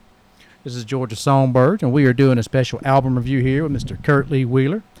This is Georgia Songbird, and we are doing a special album review here with Mr. Kurt Lee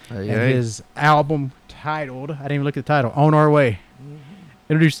Wheeler. Hey, and his album titled, I didn't even look at the title, On Our Way. Mm-hmm.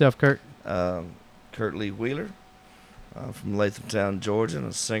 Introduce yourself, Kurt. Kurt Lee Wheeler. I'm from Lathamtown, Georgia, and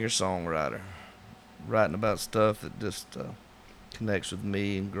a singer-songwriter. Writing about stuff that just connects with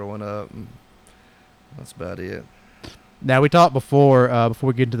me and growing up, and that's about it. Now, we talked before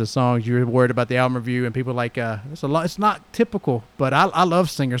we get into the songs, you were worried about the album review, and people like, it's a lot. It's not typical, but I love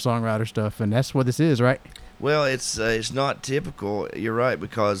singer-songwriter stuff, and that's what this is, right? Well, it's not typical. You're right,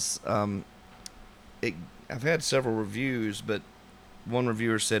 because I've had several reviews, but one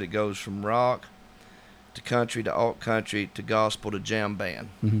reviewer said it goes from rock to country to alt country to gospel to jam band.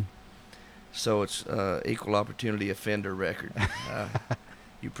 Mm-hmm. So it's equal opportunity offender record.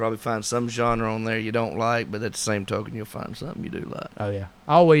 You probably find some genre on there you don't like, but at the same token, you'll find something you do like. Oh, yeah.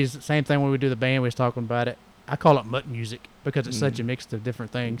 Always, same thing when we do the band, we was talking about it. I call it mutt music because it's such a mix of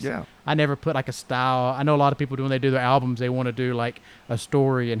different things. Yeah. I never put like a style. I know a lot of people, when they do their albums, they want to do like a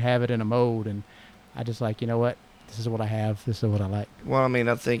story and have it in a mode. And I just like, you know what? This is what I have. This is what I like. Well, I mean,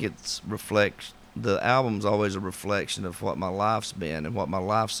 I think the album's always a reflection of what my life's been and what my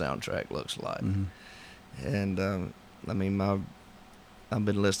life soundtrack looks like. Mm-hmm. And, I mean, I've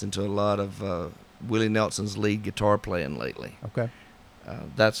been listening to a lot of Willie Nelson's lead guitar playing lately. Okay.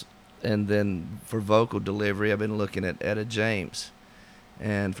 And then for vocal delivery, I've been looking at Etta James.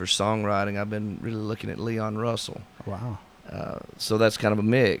 And for songwriting, I've been really looking at Leon Russell. Wow. So that's kind of a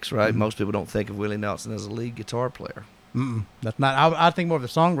mix, right? Mm-hmm. Most people don't think of Willie Nelson as a lead guitar player. That's not. I think more of the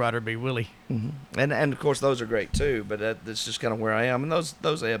songwriter would be Willie. Mm-hmm. And of course those are great too. But that's just kind of where I am, and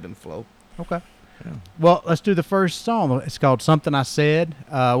those ebb and flow. Okay. Yeah. Well, let's do the first song. It's called "Something I Said."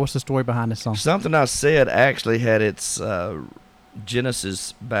 What's the story behind this song? Something I Said actually had its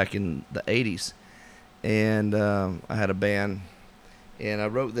genesis back in the '80s, and I had a band, and I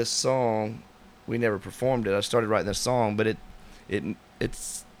wrote this song. We never performed it. I started writing this song, but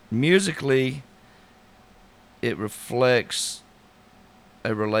it's musically, it reflects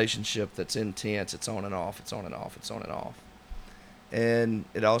a relationship that's intense. It's on and off. It's on and off. It's on and off. And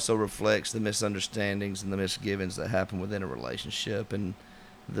it also reflects the misunderstandings and the misgivings that happen within a relationship, and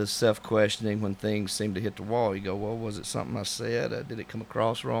the self-questioning when things seem to hit the wall. You go, well, was it something I said? Did it come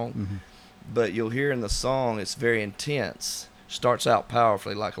across wrong? Mm-hmm. But you'll hear in the song, it's very intense. Starts out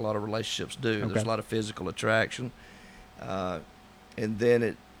powerfully like a lot of relationships do. Okay. There's a lot of physical attraction. And then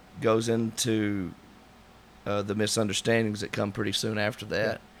it goes into the misunderstandings that come pretty soon after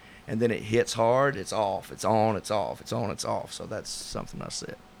that. Yeah. And then it hits hard, it's off, it's on, it's off, it's on, it's off. So that's Something I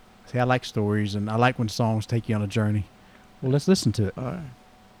Said. See, I like stories, and I like when songs take you on a journey. Well, let's listen to it. All right.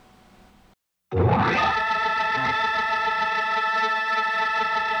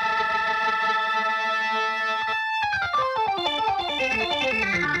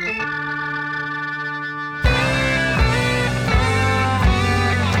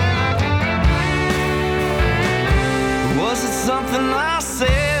 Was it something I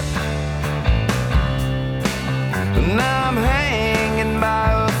said? Now I'm hanging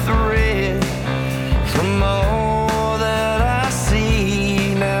by a thread from all that I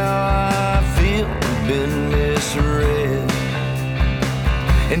see. Now I feel I've been misread.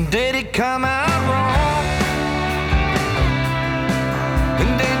 And did it come out wrong?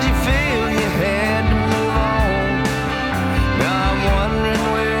 And did you feel you had to move on? Now I'm wondering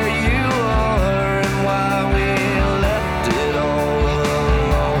where you are and why we left it all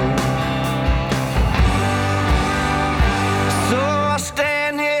alone. So I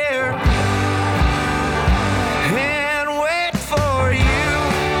stand here and wait for you,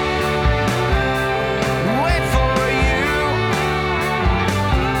 wait for you.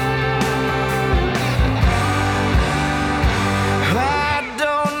 I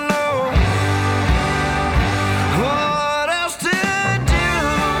don't know what else to do,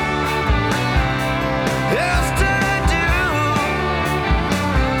 else to do.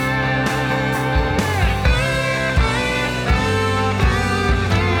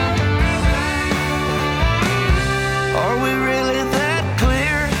 Are we really that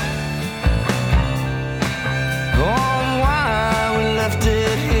clear on why we left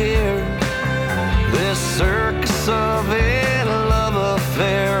it here? This circus of a love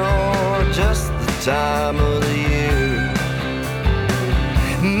affair, or just the time of the year?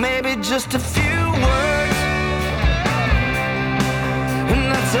 Maybe just a few words,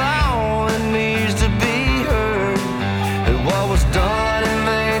 and that's all it needs to be heard. And what was done in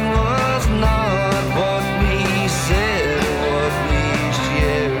vain was not what we said, what we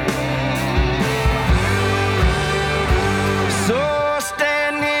shared. So I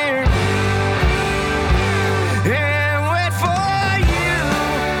stand here and wait for you,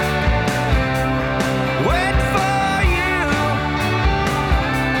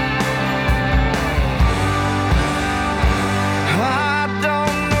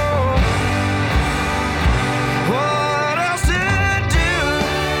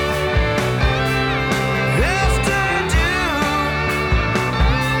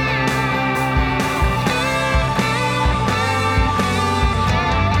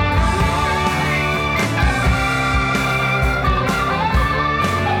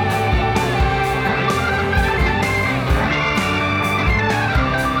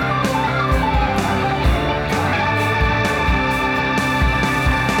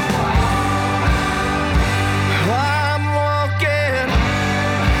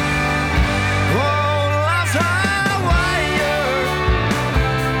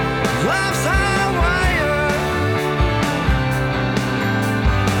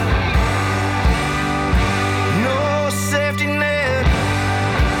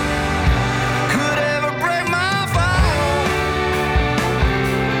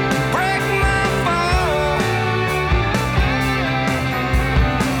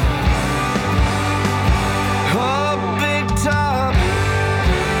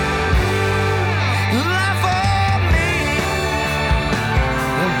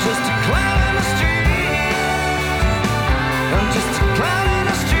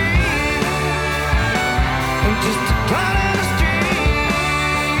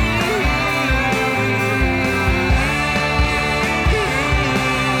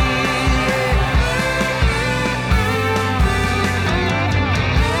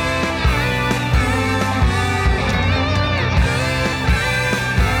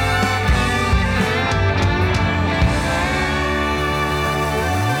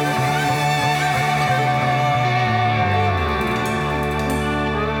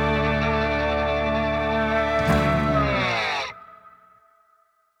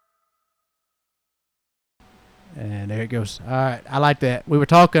 And there it goes. All right, I like that. We were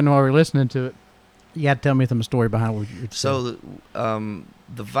talking while we were listening to it. You got to tell me some story behind what you're saying. So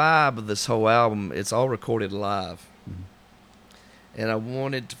the vibe of this whole album, it's all recorded live. Mhm. And I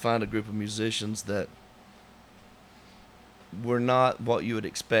wanted to find a group of musicians that were not what you would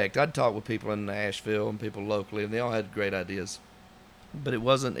expect. I'd talk with people in Nashville and people locally, and they all had great ideas. But it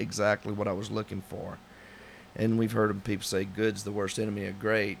wasn't exactly what I was looking for. And we've heard people say good's the worst enemy of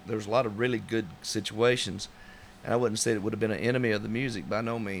great. There's a lot of really good situations. And I wouldn't say it would have been an enemy of the music by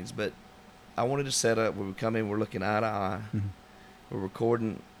no means, but I wanted to set up where we come in, we're looking eye to eye. Mhm. We're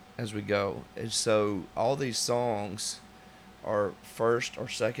recording as we go. And so all these songs are first or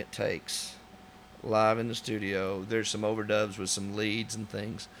second takes live in the studio. There's some overdubs with some leads and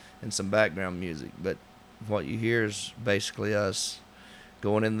things and some background music. But what you hear is basically us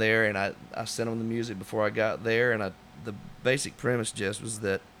going in there, and I sent them the music before I got there. And the basic premise, Jess, was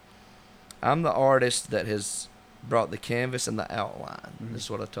that I'm the artist that has brought the canvas and the outline. Mhm. This is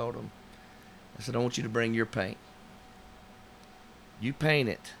what I told them. I said, I want you to bring your paint. You paint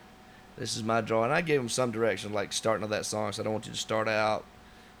it. This is my drawing. I gave them some direction, like starting of that song. I said, I want you to start out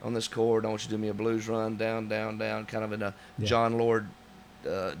on this chord. I want you to do me a blues run, down, down, down, kind of in a John Lord,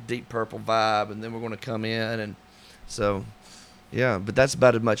 Deep Purple vibe, and then we're going to come in. And so, yeah, but that's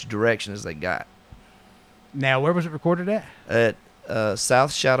about as much direction as they got. Now, where was it recorded at? At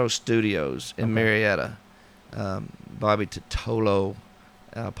South Shadow Studios in Okay. Marietta. Bobby Totolo.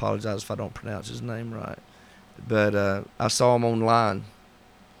 I apologize if I don't pronounce his name right. But I saw him online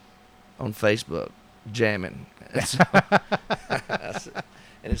on Facebook jamming. And, so,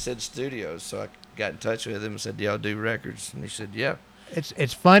 and it said studios. So I got in touch with him and said, do y'all do records? And he said, yeah.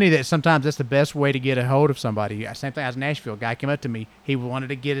 It's funny that sometimes that's the best way to get a hold of somebody. Same thing as Nashville. A guy came up to me. He wanted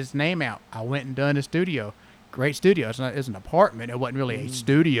to get his name out. I went and done his studio. Great studio. It's an apartment. It wasn't really a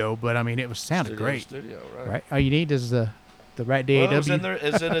studio, but I mean, it sounded great. Studio, right? Right. All you need is the right DAW. Well, it was in there.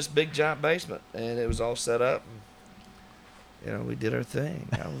 It's in this big giant basement, and it was all set up. And, we did our thing.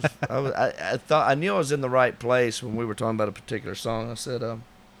 I thought I knew I was in the right place when we were talking about a particular song. I said,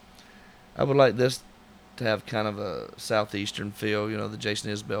 I would like this to have kind of a southeastern feel, the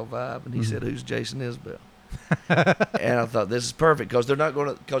Jason Isbell vibe. And he said, "Who's Jason Isbell?" And I thought this is perfect because they're not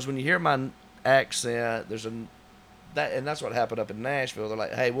going to. Because when you hear my accent, and that's what happened up in Nashville. They're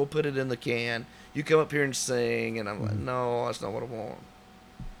like, "Hey, we'll put it in the can. You come up here and sing." And I'm like, "No, that's not what I want."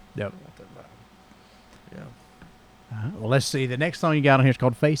 Yep. I want that vibe. Yeah. Well, let's see. The next song you got on here is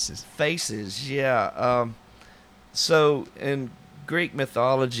called Faces. Faces, yeah. So in Greek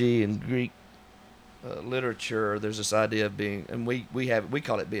mythology and Greek literature, there's this idea of being, and we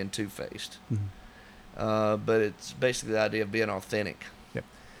call it being two-faced. Mm-hmm. But it's basically the idea of being authentic. Yep.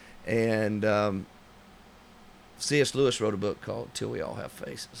 And C.S. Lewis wrote a book called Till We All Have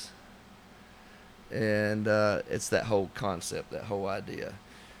Faces. And it's that whole concept, that whole idea.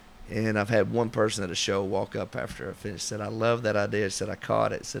 And I've had one person at a show walk up after I finished, said, I love that idea. Said, I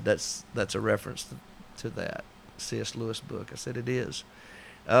caught it. Said, that's a reference to that C.S. Lewis book. I said, it is.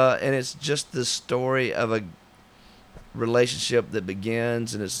 And it's just the story of a relationship that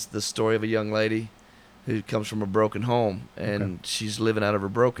begins, and it's the story of a young lady who comes from a broken home, and she's living out of her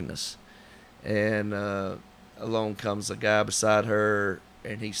brokenness. And along comes a guy beside her,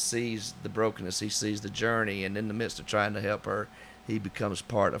 and he sees the brokenness. He sees the journey, and in the midst of trying to help her, he becomes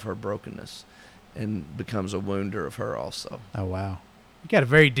part of her brokenness and becomes a wounder of her also. Oh, wow. You got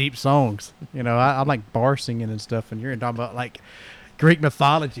very deep songs. I like bar singing and stuff, and you're talking about like Greek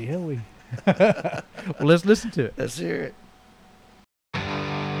mythology. Hell, well, let's listen to it. Let's hear it.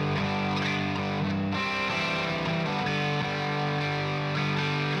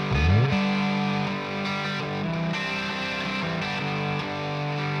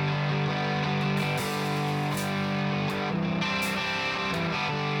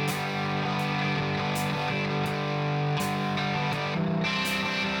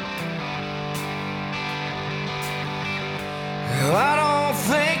 I don't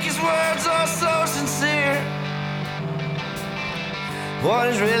think his words are so sincere. What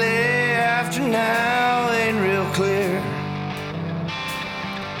he's really after now ain't real clear.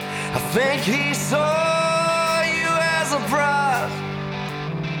 I think he saw you as a prize.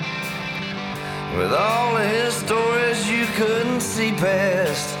 With all of his stories you couldn't see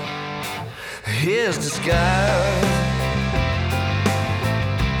past his disguise.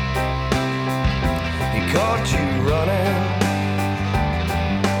 He caught you running.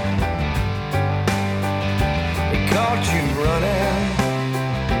 Caught you running.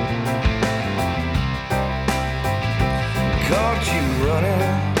 Caught you running.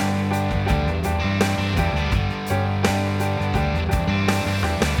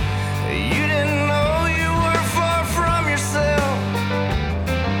 You didn't know you were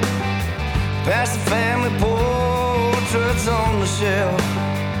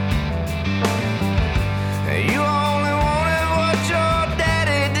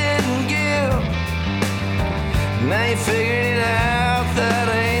ain't figured it out, that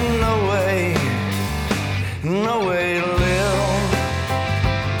ain't no way to live.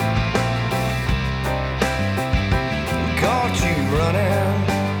 Caught you running,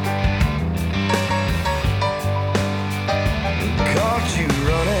 caught you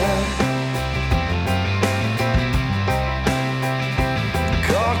running,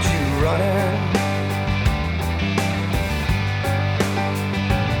 caught you running.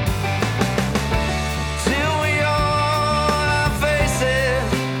 Till we all face it,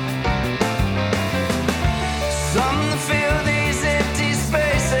 something to fill these empty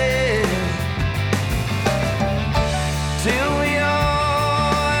spaces. Till we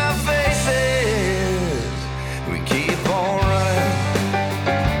all have faces, we keep on running.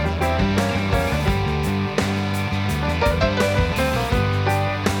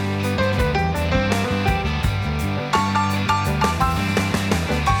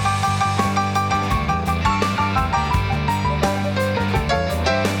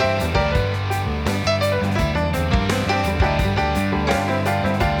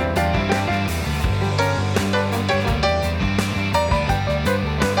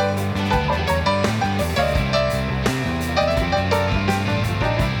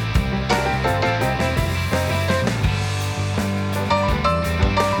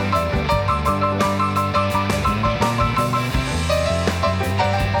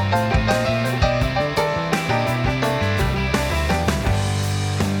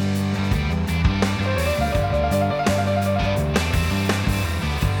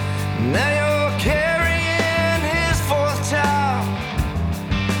 Now you're carrying his fourth child,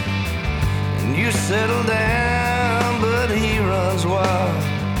 and you settle down, but he runs wild.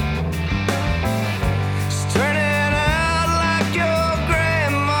 It's turning out like your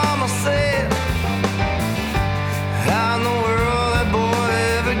grandmama said. How in the world that boy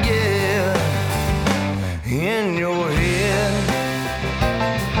ever get in your head?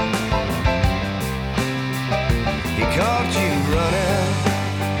 He caught you running,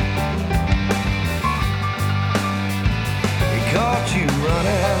 caught you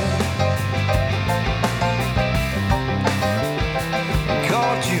running,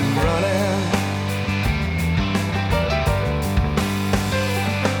 caught you running.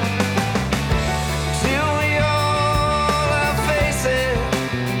 Till we all have faces,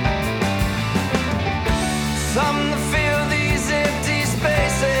 something to fill these empty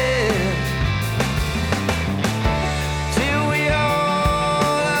spaces. Till we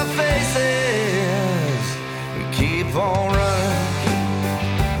all have faces, we keep on running.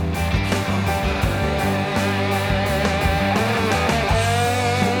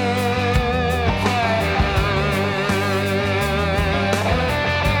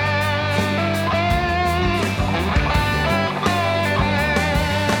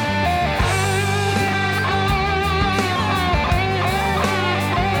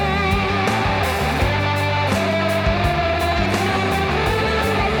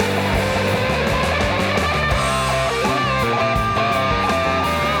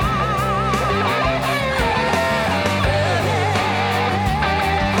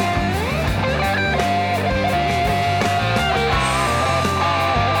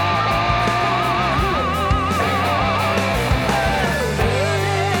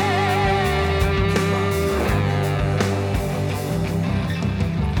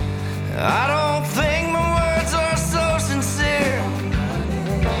 I don't think my words are so sincere.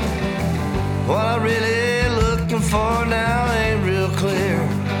 What I'm really looking for now ain't real clear.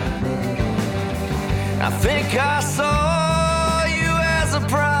 I think I saw you as a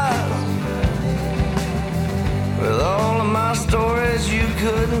prize. With all of my stories you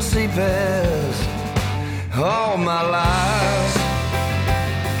couldn't see past all my lies.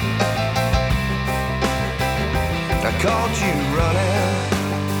 I caught you running,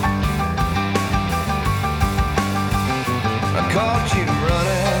 I caught you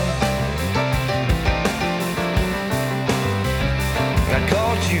running, I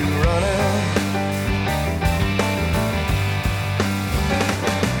caught you running.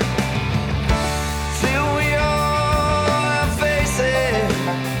 Till we all have faces,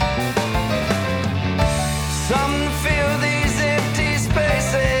 something to fill these empty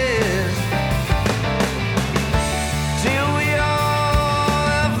spaces. Till we all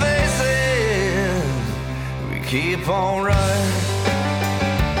have faces, we keep on running.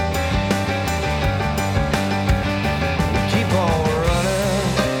 Keep on running.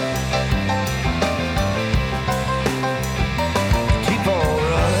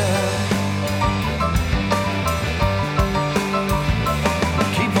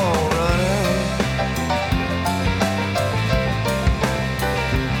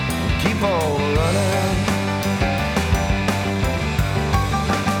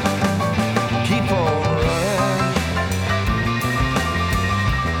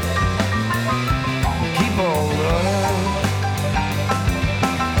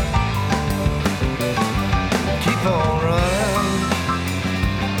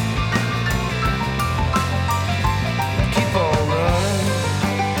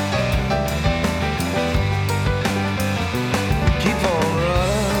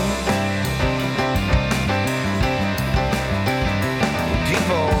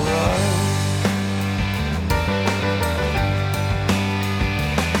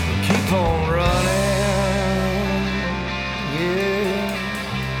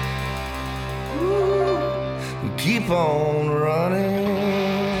 keep on running.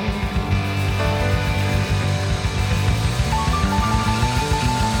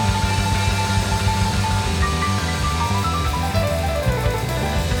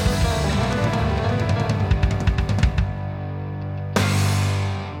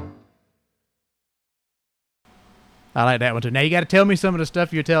 I like that one too. Now you got to tell me some of the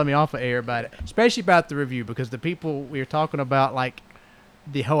stuff you're telling me off of air about it, especially about the review, because the people we were talking about, like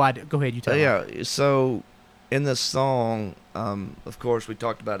the whole idea. Go ahead, you tell me. Yeah. So in this song, of course, we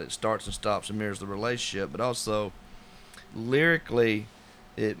talked about it starts and stops and mirrors the relationship, but also lyrically,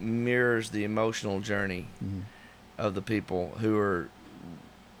 it mirrors the emotional journey of the people who are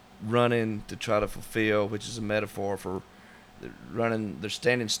running to try to fulfill, which is a metaphor for running. They're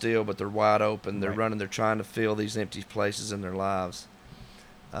standing still, but they're wide open. They're running. They're trying to fill these empty places in their lives.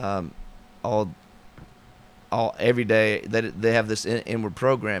 All every day they have this inward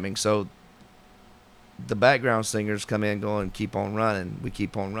programming. So the background singers come in going, keep on running. We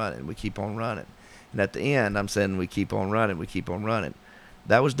keep on running. We keep on running. And at the end, I'm saying we keep on running. We keep on running.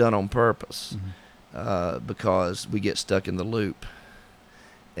 That was done on purpose because we get stuck in the loop.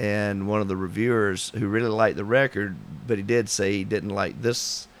 And one of the reviewers who really liked the record, but he did say he didn't like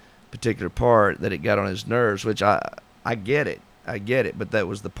this particular part, that it got on his nerves, which I get it. I get it, but that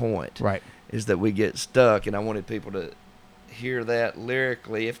was the point. Right. Is that we get stuck, and I wanted people to hear that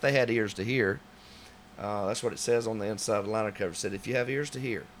lyrically, if they had ears to hear. That's what it says on the inside of the liner cover. It said, if you have ears to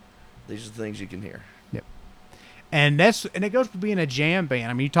hear, these are the things you can hear. Yep. And it goes for being a jam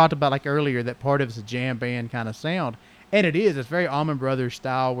band. I mean, you talked about, like, earlier, that part of it's a jam band kind of sound. And it is. It's very Allman Brothers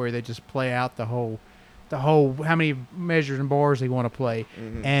style, where they just play out the whole how many measures and bars they want to play.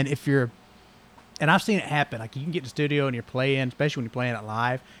 Mm-hmm. And I've seen it happen. Like, you can get in the studio and you're playing, especially when you're playing it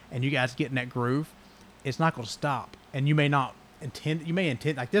live, and you guys get in that groove. It's not going to stop. And you may not intend,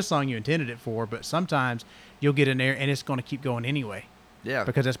 like this song you intended it for, but sometimes you'll get in there and it's going to keep going anyway. Yeah.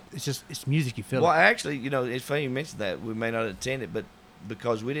 Because it's music, you feel Well, it. actually, it's funny you mentioned that. We may not intend it, but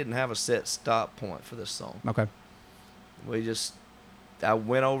because we didn't have a set stop point for this song. Okay. I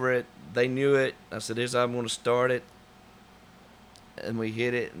went over it. They knew it. I said, here's how I'm going to start it. And we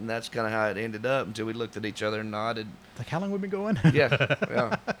hit it, and that's kind of how it ended up until we looked at each other and nodded. Like, how long have we been going?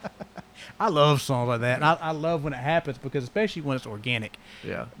 Yeah. I love songs like that. And I love when it happens, because especially when it's organic.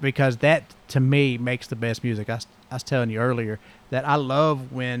 Yeah. Because that, to me, makes the best music. I was telling you earlier that I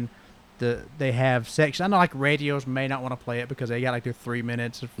love when they have sections. I know, like, radios may not want to play it because they got like their 3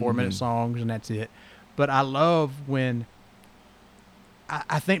 minutes or 4 minute songs and that's it. But I love when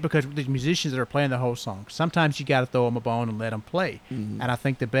I think, because the musicians that are playing the whole song, sometimes you got to throw them a bone and let them play. Mm-hmm. And I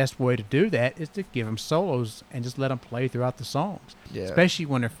think the best way to do that is to give them solos and just let them play throughout the songs, especially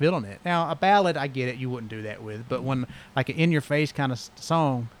when they're feeling it. Now, a ballad, I get it, you wouldn't do that with. But when, like, an in-your-face kind of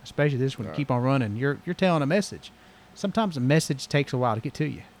song, especially this one, Keep On Running, you're telling a message. Sometimes a message takes a while to get to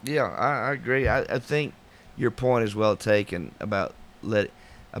you. Yeah, I agree. I think your point is well taken about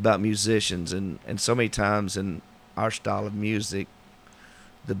musicians, and so many times in our style of music,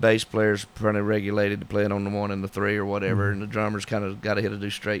 the bass player's kind of regulated to playing on the 1 and the 3 or whatever, and the drummer's kind of got to hit a do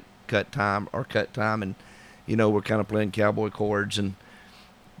straight cut time, and we're kind of playing cowboy chords.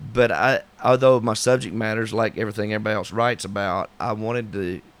 But although my subject matters like everything everybody else writes about, I wanted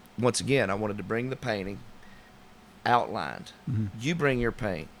to bring the painting outlined. Mm-hmm. You bring your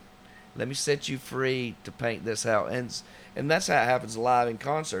paint. Let me set you free to paint this out. And that's how it happens live in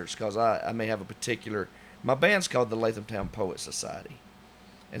concerts, because I may have a particular... My band's called the Lathamtown Poets Society.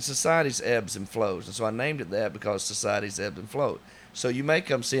 And society's ebbs and flows. And so I named it that because society's ebbs and flows. So you may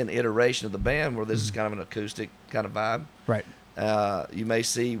come see an iteration of the band where this is kind of an acoustic kind of vibe. Right. You may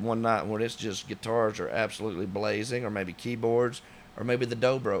see one night where it's just guitars are absolutely blazing, or maybe keyboards, or maybe the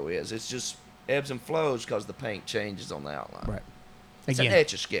dobro is. It's just ebbs and flows because the paint changes on the outline. Right. It's an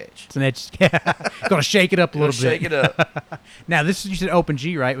etch-a-sketch. It's an etch-a-sketch. Going to shake it up a little bit. Shake it up. Now, you said Open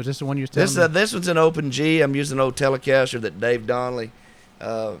G, right? Was this the one you were telling me? This one's an Open G. I'm using an old Telecaster that Dave Donnelly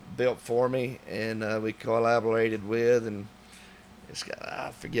built for me, and we collaborated with, and it's got,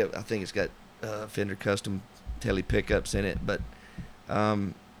 I think it's got Fender custom Tele pickups in it, but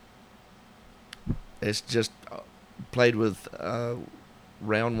it's just played with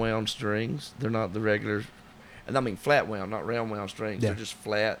round wound strings. They're not the regular, and I mean flat wound, not round wound strings. Yeah. They're just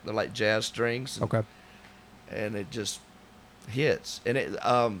flat. They're like jazz strings. Okay. And it just hits. And it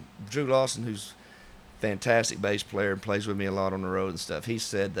Drew Lawson, who's fantastic bass player and plays with me a lot on the road and stuff, he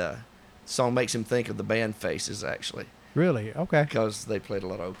said the song makes him think of the band Faces, actually. Really? Okay. Because they played a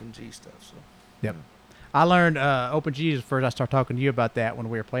lot of Open G stuff. So. Yep. I learned Open G first. I started talking to you about that when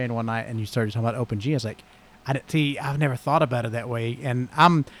we were playing one night, and you started talking about Open G. I was like, I've never thought about it that way, and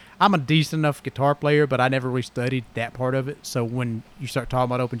I'm a decent enough guitar player, but I never really studied that part of it. So when you start talking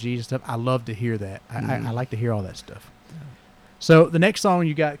about Open G's and stuff, I love to hear that. I like to hear all that stuff. So the next song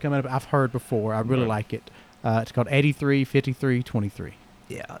you got coming up, I've heard before. I really like it. It's called 83, 53, 23.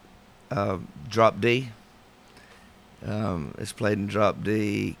 Yeah. Drop D. It's played in drop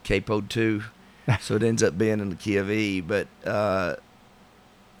D, capo 2, so it ends up being in the key of E. But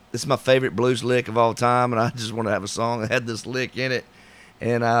this is my favorite blues lick of all time, and I just want to have a song that had this lick in it.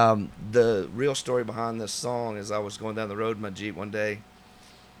 And the real story behind this song is I was going down the road in my Jeep one day,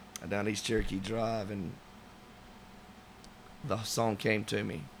 down East Cherokee Drive, and the song came to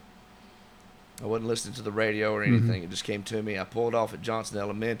me. I wasn't listening to the radio or anything. Mm-hmm. It just came to me. I pulled off at Johnson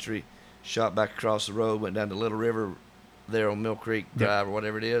Elementary, shot back across the road, went down to Little River there on Mill Creek Drive or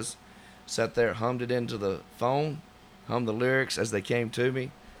whatever it is, sat there, hummed it into the phone, hummed the lyrics as they came to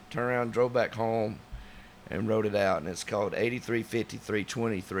me, turned around, drove back home, and wrote it out. And it's called 83, 53,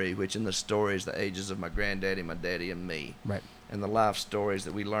 23, which in the story is the ages of my granddaddy, my daddy, and me. Right. And the life stories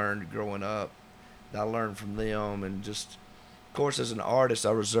that we learned growing up, that I learned from them. And just, of course, as an artist,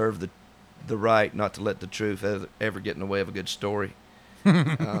 I reserve the right not to let the truth ever get in the way of a good story.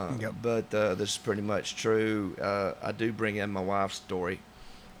 But this is pretty much true. I do bring in my wife's story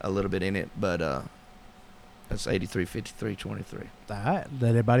a little bit in it, but that's 83, 53, 23. All right, let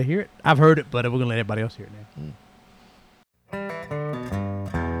everybody hear it. I've heard it, but we're going to let everybody else hear it now.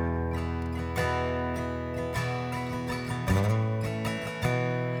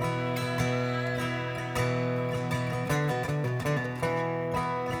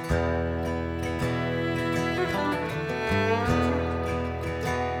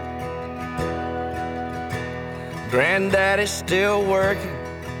 Granddaddy's still working,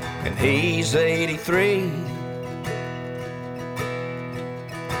 and he's 83.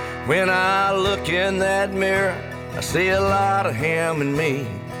 When I look in that mirror, I see a lot of him and me.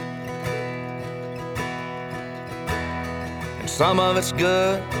 And some of it's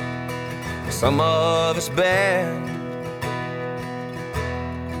good, some of it's bad.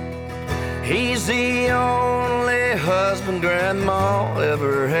 He's the only husband Grandma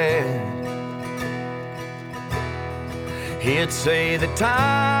ever had. He'd say the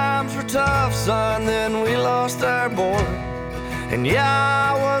times were tough, son, then we lost our boy. And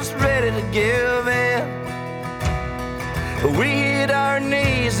yeah, I was ready to give in, but we hit our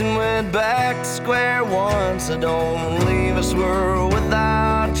knees and went back to square one. So don't leave this world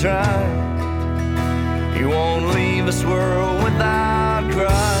without trying. You won't leave this world without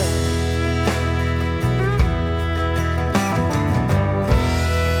crying.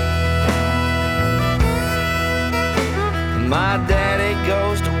 My daddy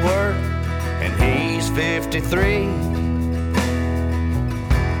goes to work, and he's 53.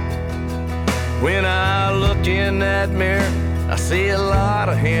 When I look in that mirror, I see a lot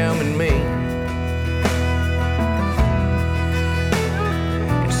of him and me.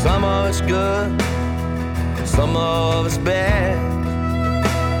 And some of it's good, and some of it's bad.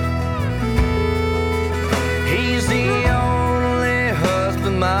 He's the only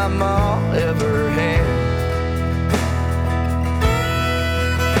husband my mom ever had.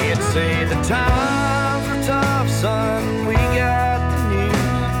 He'd say the times were tough, son, we got the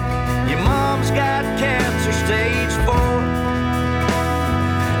news. Your mom's got cancer, stage 4.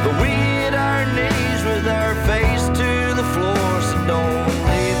 But we hit our knees with our face to the floor. So don't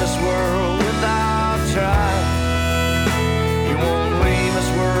leave this world without trying. You won't leave this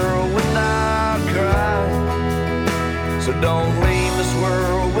world without crying. So don't leave this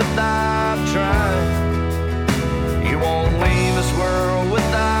world without trying. You won't leave this world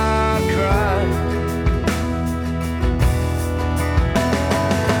without crying.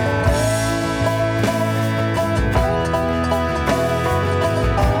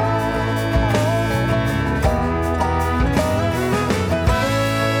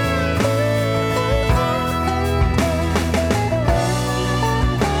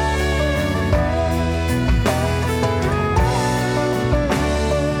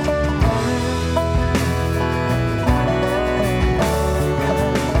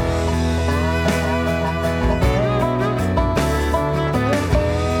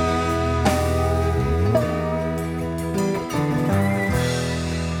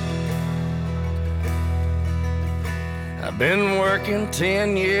 I've been working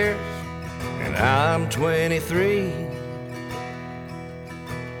 10 years, and I'm 23.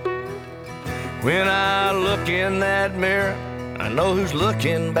 When I look in that mirror, I know who's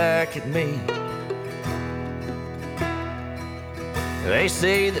looking back at me. They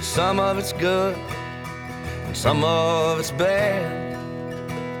say that some of it's good, and some of it's bad.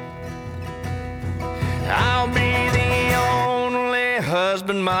 I'll be the only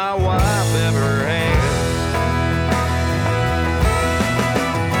husband my wife ever had.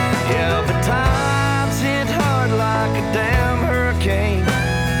 Yeah, but times hit hard like a damn hurricane,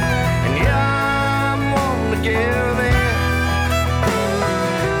 and yeah, I'm wanting to give in,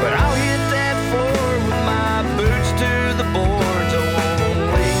 but I'll hit that floor with my boots to the boards. I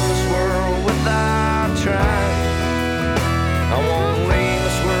won't leave this world without trying. I won't leave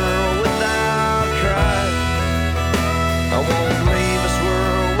this world without trying. I won't leave this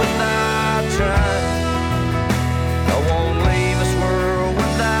world without trying. I won't leave this world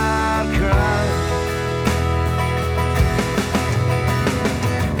without crying.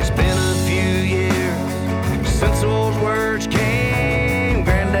 It's been a few years since those words came.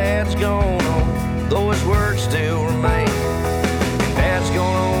 Granddad's gone on, though his words still remain. And Dad's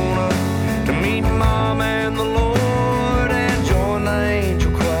gone on up to meet Mom and the Lord and join the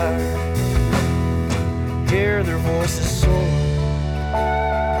angel choir. Hear their voices soar.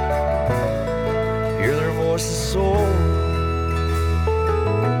 Hear their voices soar.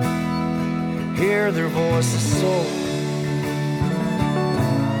 Hear their voices soar.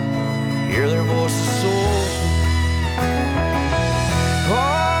 Hear their voices soar.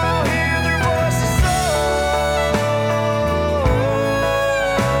 Oh, hear their voices soar.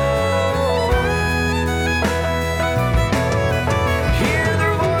 Hear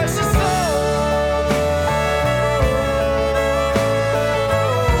their voices soar.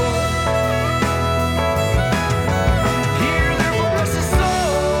 Hear their voices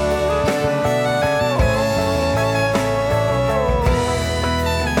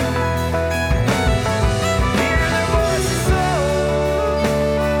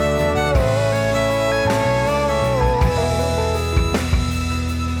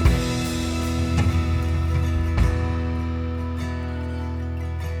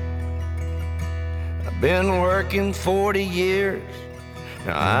I've been working 40 years,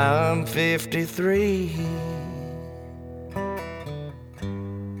 now I'm 53.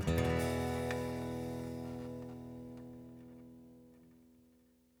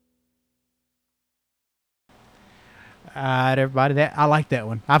 All right, everybody. That I like that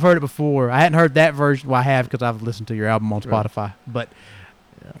one. I've heard it before. I hadn't heard that version. Well, I have because I've listened to your album on Spotify. But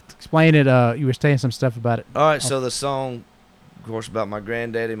explain it. You were saying some stuff about it. All right, so the song, of course, about my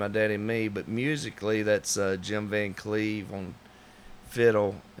granddaddy, my daddy, and me, but musically, that's Jim Van Cleve on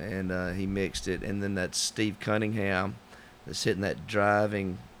fiddle, and he mixed it, and then that's Steve Cunningham that's hitting that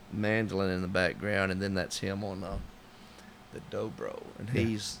driving mandolin in the background, and then that's him on the dobro, and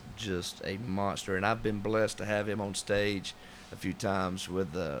he's just a monster, and I've been blessed to have him on stage a few times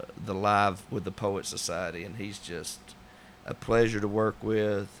with the live with the Poet Society, and he's just a pleasure to work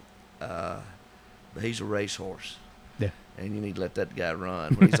with. But he's a racehorse. Yeah. And you need to let that guy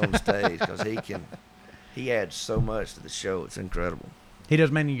run when he's on stage because he adds so much to the show. It's incredible. He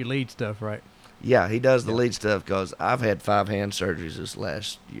does mainly your lead stuff, right? Yeah, he does the lead stuff because I've had 5 hand surgeries this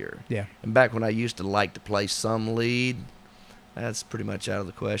last year. Yeah. And back when I used to like to play some lead, that's pretty much out of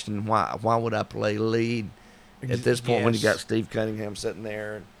the question. Why would I play lead at this point when you got Steve Cunningham sitting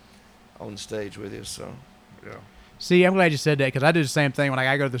there and on stage with you? So, yeah. See, I'm glad you said that because I do the same thing when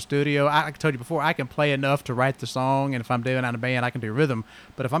I go to the studio. I told you before, I can play enough to write the song, and if I'm doing it on a band, I can do rhythm.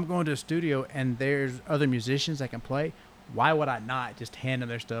 But if I'm going to a studio and there's other musicians that can play, why would I not just hand them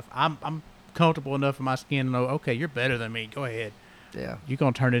their stuff? I'm comfortable enough in my skin to know, okay, you're better than me. Go ahead. Yeah. You're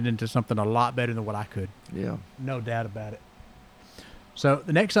going to turn it into something a lot better than what I could. Yeah. No doubt about it. So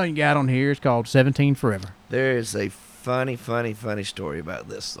the next song you got on here is called 17 Forever. There is a funny story about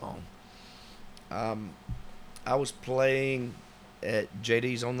this song. I was playing at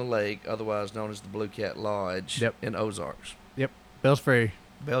JD's on the Lake, otherwise known as the Blue Cat Lodge in Ozarks. Yep. Bells Ferry.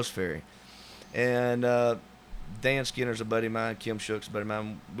 And Dan Skinner's a buddy of mine, Kim Shook's a buddy of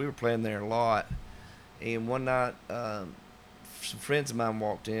mine. We were playing there a lot. And one night, some friends of mine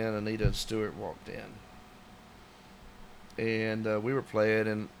walked in. Anita and Stuart walked in. And we were playing.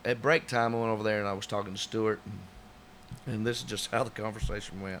 And at break time, I went over there and I was talking to Stuart. And this is just how the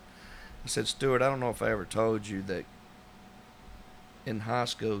conversation went. I said, Stuart, I don't know if I ever told you that in high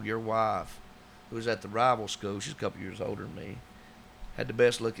school, your wife, who was at the rival school, she's a couple years older than me, had the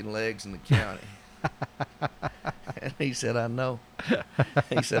best looking legs in the county. And he said, I know.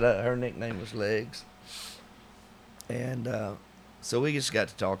 He said her nickname was Legs. And so we just got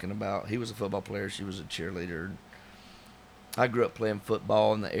to talking about, he was a football player, she was a cheerleader. I grew up playing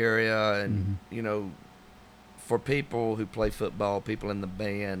football in the area, and, you know, for people who play football, people in the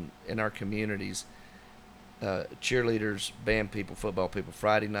band, in our communities, cheerleaders, band people, football people,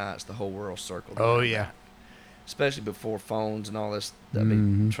 Friday nights, the whole world circled. Oh, yeah. especially before phones and all this. I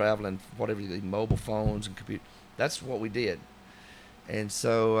mean, traveling, whatever, the mobile phones and computer. That's what we did. And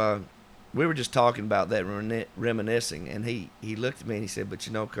so we were just talking about that, reminiscing. And he looked at me and he said, "But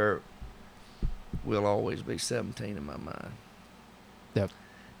you know, Kurt, we'll always be 17 in my mind." Yep.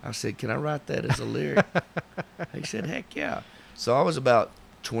 I said, "Can I write that as a lyric?" He said, "Heck yeah." So I was about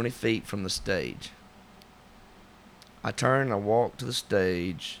 20 feet from the stage. I turned, I walked to the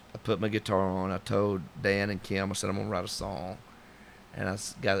stage, I put my guitar on, I told Dan and Kim, I said, "I'm going to write a song." And I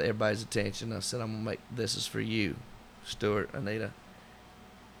got everybody's attention. I said, "I'm going to make This Is For You, Stuart, Anita."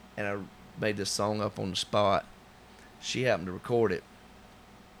 And I made this song up on the spot. She happened to record it.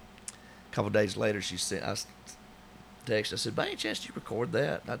 A couple of days later, she sent, I texted, I said, "By any chance did you record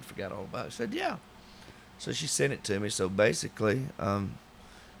that?" I forgot all about it. She said, "Yeah." So she sent it to me. So basically,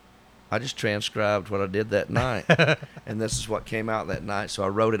 I just transcribed what I did that night, and this is what came out that night. So I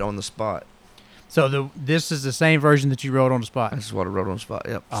wrote it on the spot. So this is the same version that you wrote on the spot. This is what I wrote on the spot.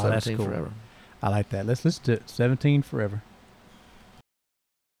 Yep. Oh, 17 that's cool. Forever. I like that. Let's listen to it. 17 Forever.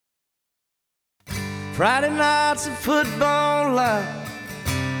 Friday nights at football light,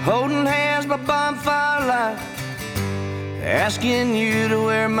 holding hands by bonfire light, asking you to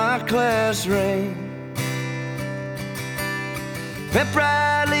wear my class ring. Pep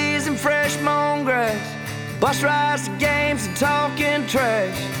rallies and fresh mown grass, bus rides to games and talking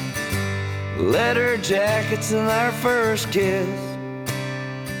trash, leather jackets and our first kiss.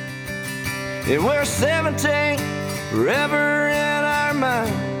 And we're 17, forever in our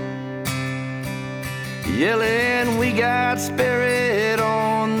mind, yelling we got spirit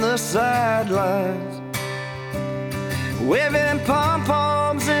on the sidelines, waving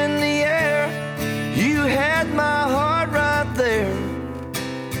pom-poms in the air. You had my heart right there.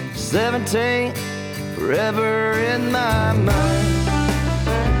 17, forever in my mind.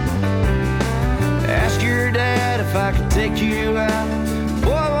 Ask your dad if I could take you out.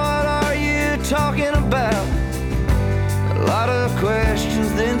 Boy, what are you talking about? A lot of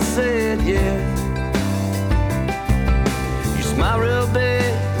questions, then said yes. You smiled real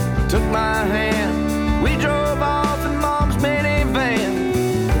big, took my hand. We drove off in Mom's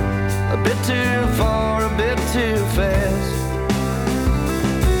minivan, a bit too far, a bit too fast.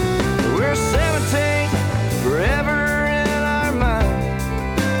 We're 17, forever in our mind,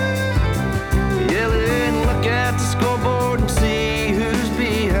 yelling, look at the scoreboard and see who's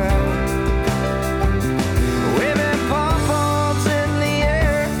behind, waving pom-poms in the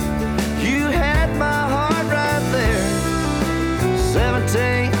air. You had my heart right there.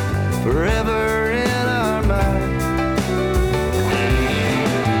 17, forever in our mind.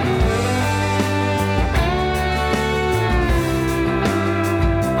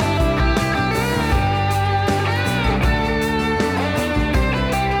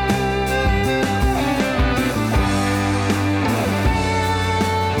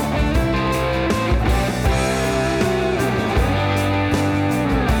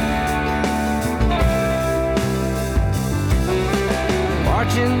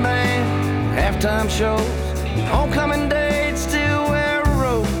 Marching band, halftime shows, homecoming dates, still wear a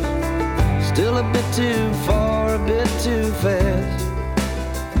rose. Still a bit too far, a bit too fast.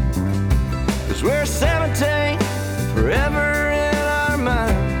 'Cause we're 17, forever in our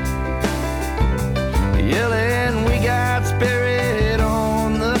mind, yelling we got spirit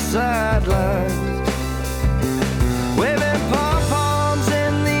on the sidelines, waving pom-poms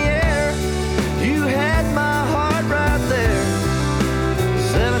in the air. You had my heart right there.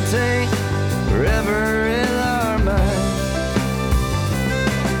 17, forever in our mind.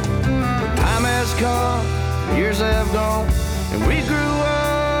 Time has come, years have gone, and we grew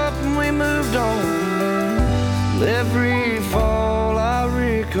up and we moved on. Every fall I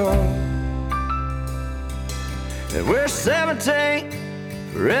recall, and we're 17,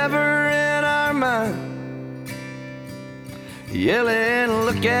 forever in our mind, yelling,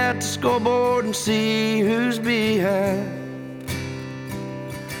 look at the scoreboard and see who's behind,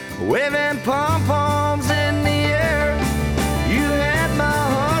 waving pom-poms in the air. You had my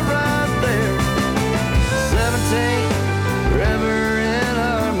heart right there. 17, forever in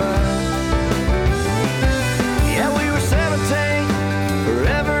our mind. Yeah, we were 17,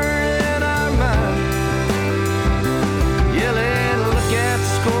 forever in our mind, yelling, look at the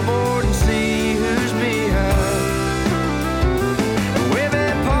scoreboard and see who's behind,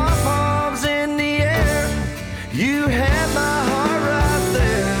 waving pom-poms in the air. You had my heart right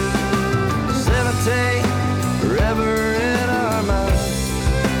there. 17,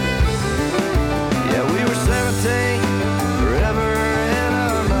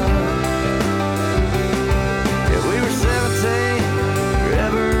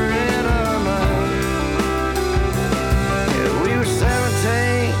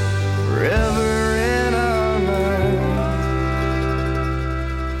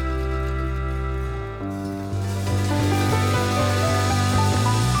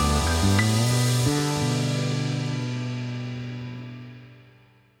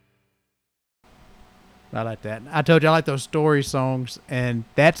 I like that. I told you I like those story songs, and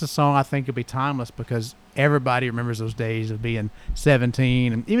that's a song I think will be timeless because everybody remembers those days of being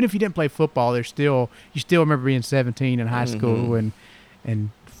 17, and even if you didn't play football, you still remember being 17 in high school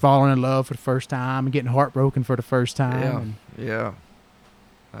and falling in love for the first time and getting heartbroken for the first time. Yeah,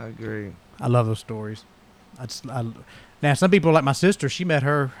 I agree. I love those stories. Now, some people like my sister, she met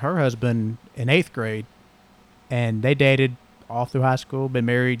her husband in 8th grade, and they dated all through high school, been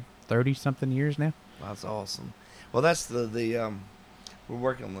married 30-something years now. That's awesome. Well, that's the we're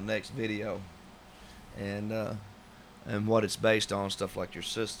working on the next video, and what it's based on, stuff like your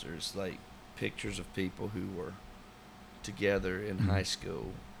sisters, like pictures of people who were together in high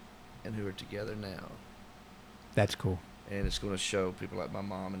school and who are together now. That's cool. And it's going to show people like my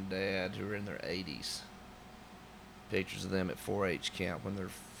mom and dad who are in their 80s. Pictures of them at 4-H camp when they're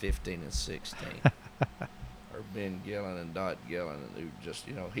 15 and 16. Or Ben Gillen and Dot Gillen, who just,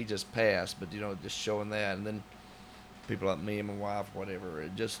 he just passed, but, just showing that. And then people like me and my wife, whatever,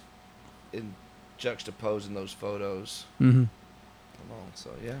 in juxtaposing those photos. Mm-hmm.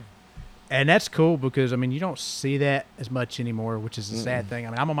 So, yeah. And that's cool because, you don't see that as much anymore, which is a sad thing.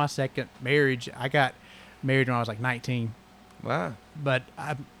 I'm on my second marriage. I got married when I was like 19. Wow. But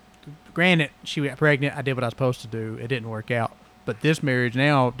granted, she got pregnant. I did what I was supposed to do. It didn't work out. But this marriage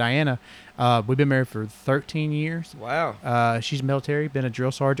now, Diana, we've been married for 13 years. Wow. She's military, been a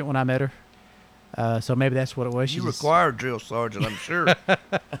drill sergeant when I met her. So maybe that's what it was. You require a drill sergeant, I'm sure.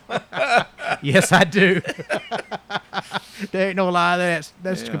 Yes, I do. There ain't no lie.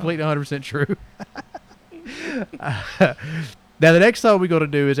 That's completely 100% true. Now, the next song we're going to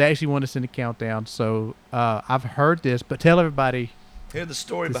do is actually one that's in the countdown. So I've heard this, but tell everybody. Hear the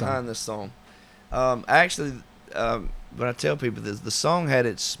story behind this song. Actually, when I tell people this, the song had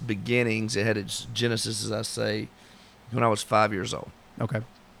its beginnings. It had its genesis, as I say, when I was 5 years old. Okay.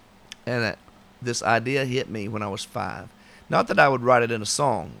 And this idea hit me when I was 5. Not that I would write it in a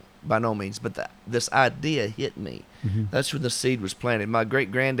song, by no means, but this idea hit me. Mm-hmm. That's when the seed was planted. My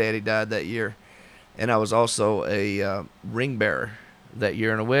great-granddaddy died that year, and I was also a ring bearer that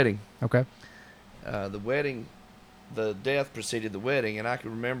year in a wedding. Okay. The death preceded the wedding, and I can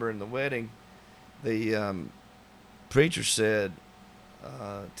remember in the wedding, the preacher said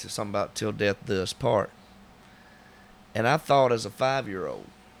something about "till death do us part," and I thought as a 5-year-old,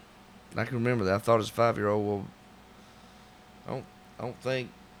 I can remember that. I thought as a 5-year-old, well, I don't think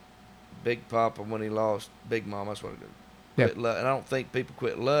Big Papa, when he lost Big Mama, that's what it did. And I don't think people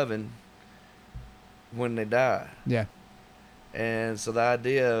quit loving when they die. Yeah. And so the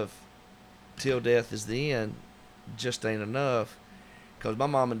idea of till death is the end just ain't enough, because my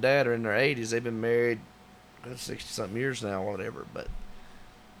mom and dad are in their 80s. They've been married 60-something years now or whatever. But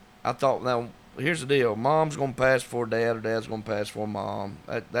I thought, now, here's the deal. Mom's going to pass before dad, or dad's going to pass before mom.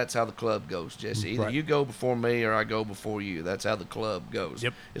 That's how the club goes, Jesse. Either you go before me or I go before you. That's how the club goes.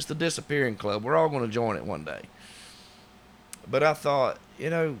 Yep. It's the disappearing club. We're all going to join it one day. But I thought,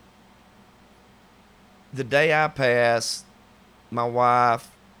 the day I pass, my wife,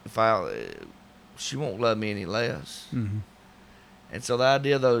 she won't love me any less. Mm-hmm. And so the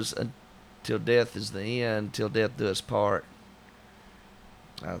idea of those till death is the end, till death do us part,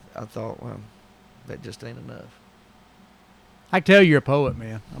 I thought, well, that just ain't enough. I can tell you're a poet,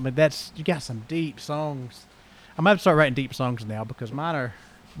 man. You got some deep songs. I'm going to start writing deep songs now because mine are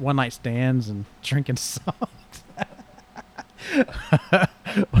one-night stands and drinking songs.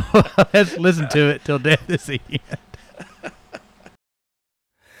 Let's listen to it till death is the end.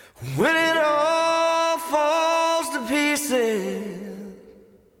 When it all falls to pieces,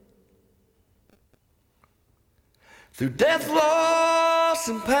 through death, loss,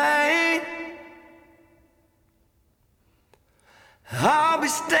 and pain, I'll be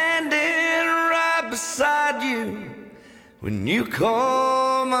standing right beside you when you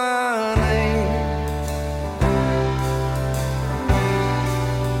call my name.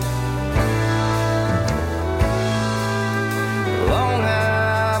 Long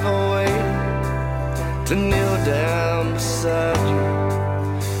have I waited to kneel down beside you.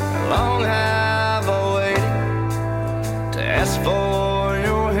 Long have I waited to ask for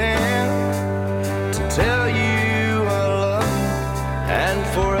your hand, to tell you I love you and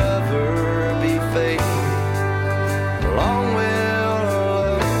forever be faithful. Long will I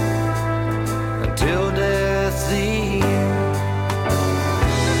love you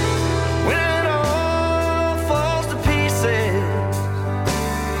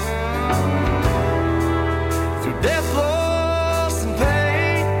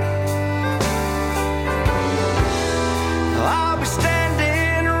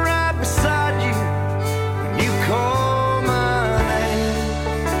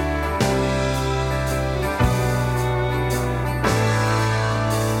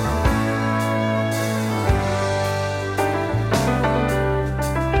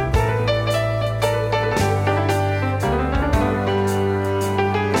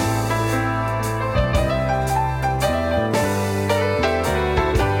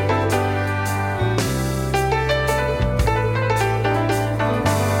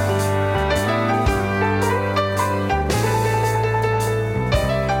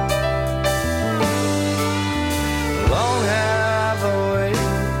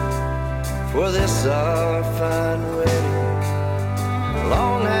for this our fine wedding.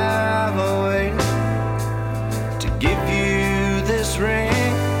 Long have I waited to give you this ring,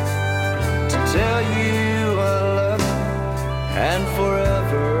 to tell you I love you and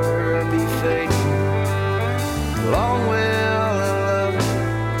forever be faithful. Long will I love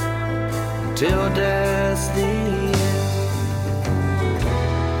you till death's the end.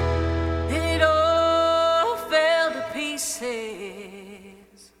 It all fell to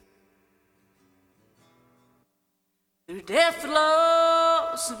pieces through death,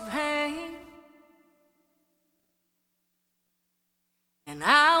 loss, and pain, and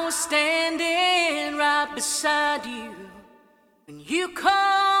I was standing right beside you when you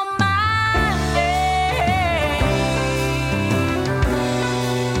called my name.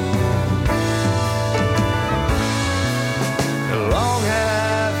 Long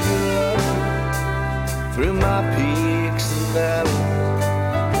have you loved through my peaks and valleys.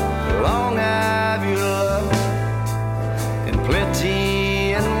 Long have you loved in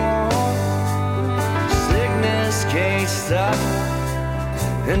plenty and war. Sickness can't stop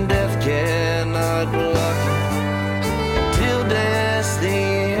and death cannot block till death's the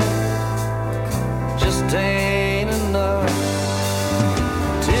end. Just ain't enough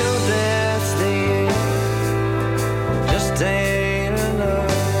till death's the end. Just ain't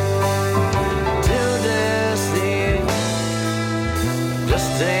enough till death's the end.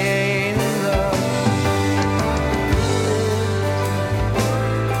 Just ain't enough.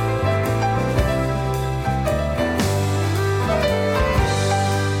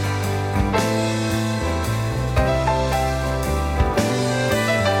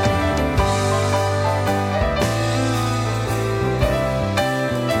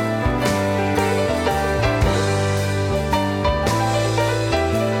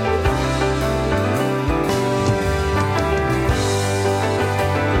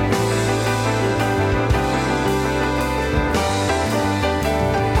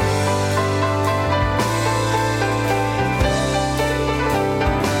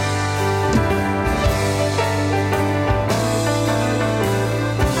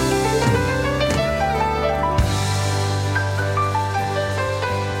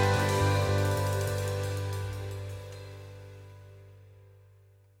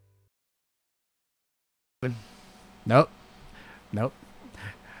 Nope. Nope.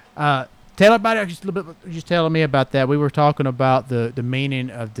 Tell everybody just a little bit. Just telling me about that. We were talking about the meaning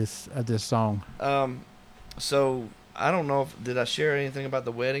of this song. So I don't know if did I share anything about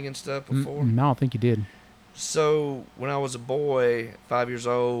the wedding and stuff before? No, I don't think you did. So when I was a boy, 5 years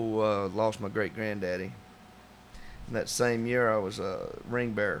old, lost my great granddaddy. And that same year, I was a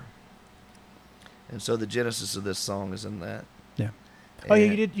ring bearer. And so the genesis of this song is in that. Yeah. And Oh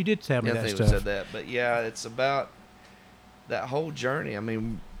yeah, you did tell me I that think stuff. we said that, but yeah, it's about that whole journey. I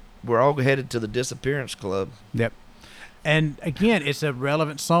mean, we're all headed to the disappearance club. Yep. And again, it's a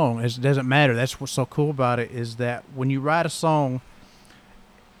relevant song. It doesn't matter. That's what's so cool about it is that when you write a song,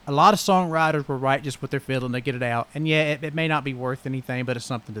 a lot of songwriters will write just what they're feeling. They get it out. And yeah, it may not be worth anything, but it's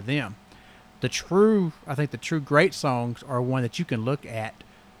something to them. I think the true great songs are one that you can look at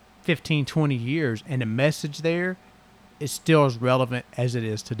 15, 20 years, and the message there is still as relevant as it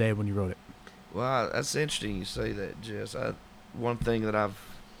is today when you wrote it. Well, that's interesting you say that, Jess. One thing that I've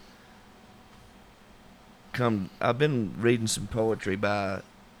been reading some poetry by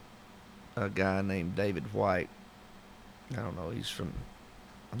a guy named David White. I don't know, I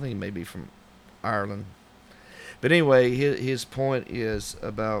think he may be from Ireland. But anyway, his point is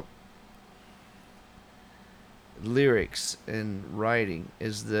about lyrics and writing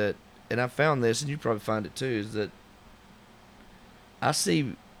is that, and I found this, and you probably find it too, is that I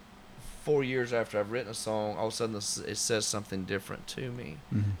see 4 years after I've written a song, all of a sudden it says something different to me.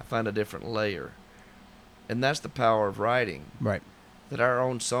 Mm-hmm. I find a different layer. And that's the power of writing. Right. That our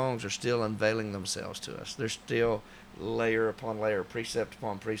own songs are still unveiling themselves to us. They're still layer upon layer, precept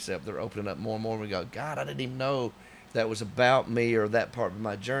upon precept. They're opening up more and more. And we go, God, I didn't even know that was about me or that part of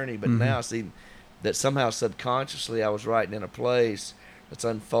my journey. But now I see that somehow subconsciously I was writing in a place that's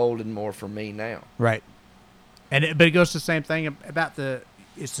unfolding more for me now. Right. But it goes to the same thing about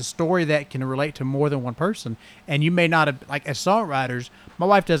it's a story that can relate to more than one person. And you may not have, like as songwriters, my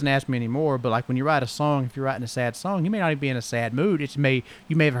wife doesn't ask me anymore, but like when you write a song, if you're writing a sad song, you may not even be in a sad mood. You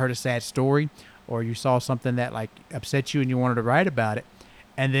may have heard a sad story, or you saw something that like upset you and you wanted to write about it.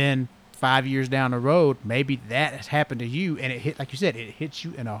 And then 5 years down the road, maybe that has happened to you, and it hit, like you said, it hits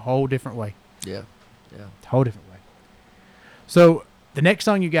you in a whole different way. Yeah. Yeah. Whole different way. So the next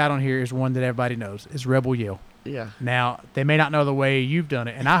song you got on here is one that everybody knows. It's Rebel Yell. Yeah. Now, they may not know the way you've done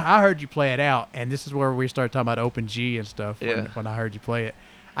it, and I heard you play it out, and this is where we started talking about open G and stuff when I heard you play it.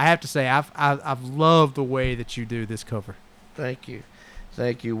 I have to say, I've loved the way that you do this cover. Thank you.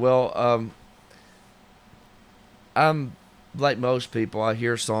 Well, I'm like most people. I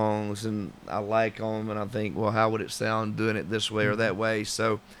hear songs and I like them, and I think, well, how would it sound doing it this way or that way?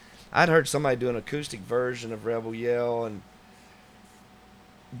 So, I'd heard somebody do an acoustic version of Rebel Yell, and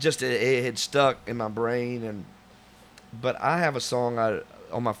just it had stuck in my brain. But I have a song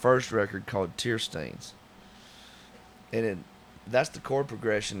on my first record called Tear Stains, and that's the chord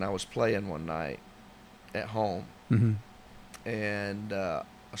progression I was playing one night at home. Mm-hmm. And I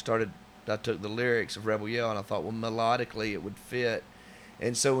took the lyrics of Rebel Yell, and I thought, well, melodically it would fit.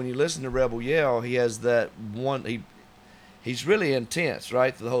 And so when you listen to Rebel Yell, he has that one, he's really intense,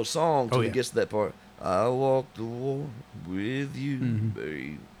 right, through the whole song till he gets to that part. I walk the war with you,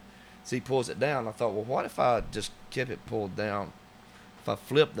 babe. So he pulls it down. I thought, well, what if I just kept it pulled down? If I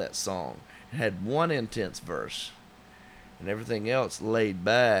flipped that song and had one intense verse and everything else laid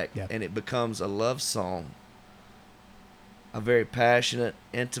back, and it becomes a love song, a very passionate,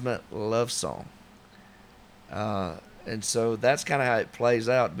 intimate love song. And so that's kind of how it plays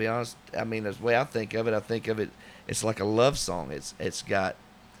out, to be honest. I mean, the way I think of it, it's like a love song. It's got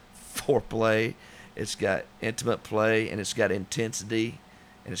foreplay, it's got intimate play, and it's got intensity,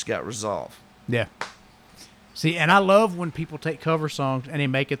 and it's got resolve. Yeah. See, and I love when people take cover songs and they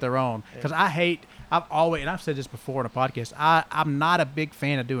make it their own. Because I've always, and I've said this before in a podcast, I'm not a big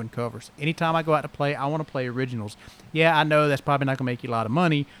fan of doing covers. Anytime I go out to play, I want to play originals. Yeah, I know that's probably not going to make you a lot of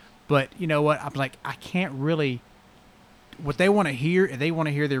money, but you know what? I'm like, I can't really, what they want to hear, they want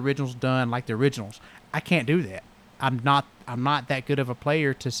to hear the originals done like the originals. I can't do that. I'm not that good of a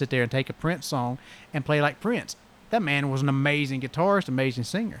player to sit there and take a Prince song and play like Prince. That man was an amazing guitarist, amazing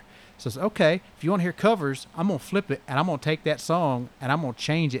singer. So it's okay, if you want to hear covers, I'm going to flip it, and I'm going to take that song, and I'm going to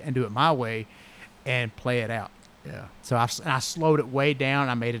change it and do it my way and play it out. Yeah. So I slowed it way down.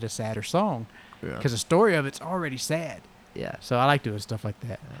 I made it a sadder song because the story of it's already sad. Yeah. So I like doing stuff like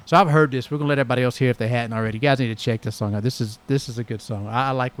that. Yeah. So I've heard this. We're going to let everybody else hear if they hadn't already. You guys need to check this song out. This is a good song. I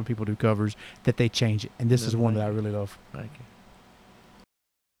like when people do covers that they change it, and this is one that I really love. Thank you.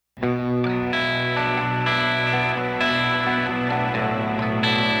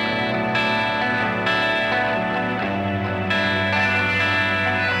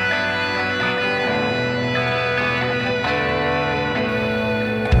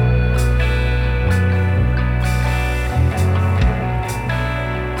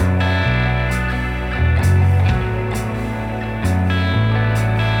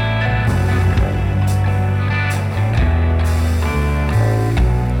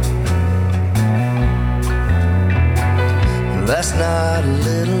 Last night a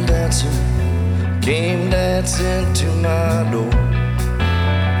little dancer came dancing to my door.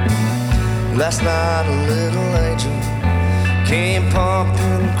 Last night a little angel came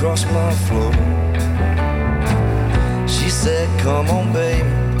pumping across my floor. She said, come on baby,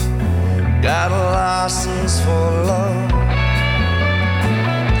 got a license for love,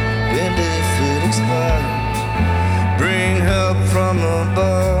 and if it expires, bring help from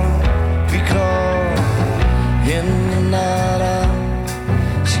above. Because in the night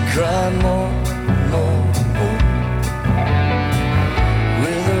out, she cried more.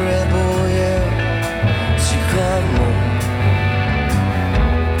 With a rebel yell, she cried more.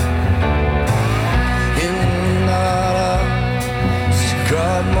 In the night out, she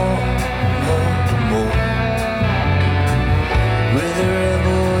cried more. With a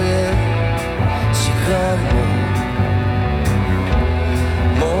rebel yell, she cried more.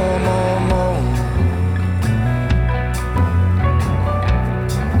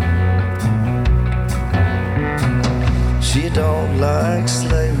 She don't like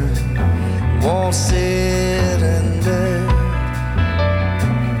slavery, won't sit in bed.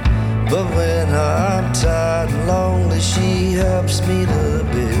 But when I'm tired and lonely, she helps me to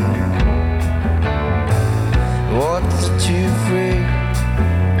bed. What set you free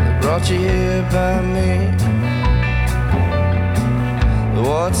that brought you here by me?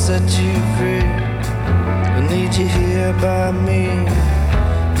 What set you free? I need you here by me.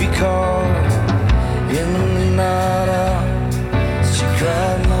 Because in the night out, she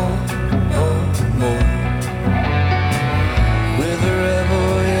cried more. With a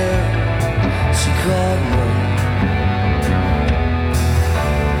rebel yell, she cried more.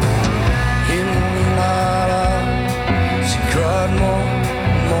 In the night out, she cried more.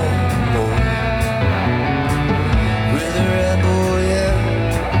 With a rebel yell,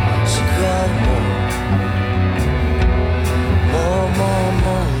 she cried more.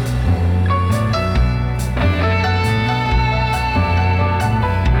 More.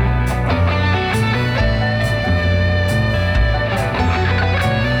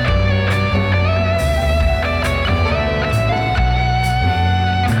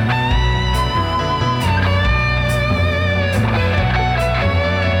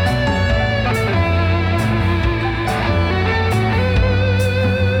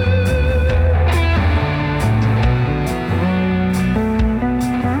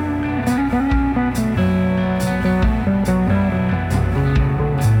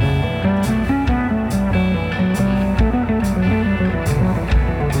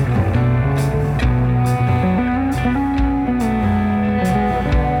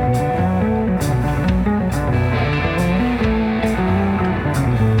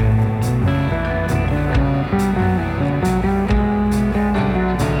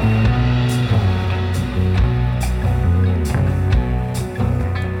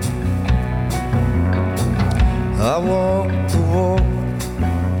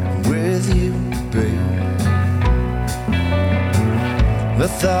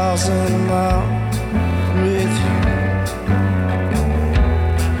 1,000 miles with you.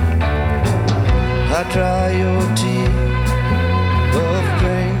 I dry your tears of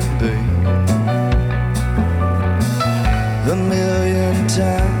pain, babe, a million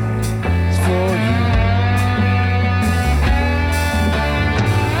times for you.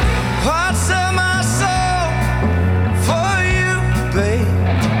 Parts of my soul for you, babe.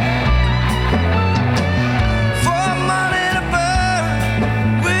 For money to burn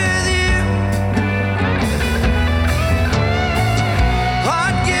with you,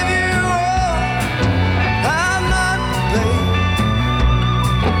 I'd give you all I'm not, babe.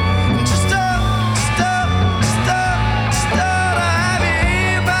 Just to have you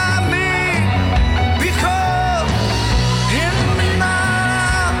here by me, because in the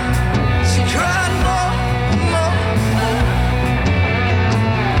night she cried more,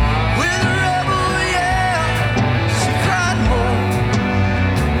 with a rebel yell. She cried more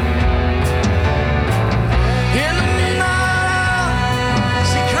in the night.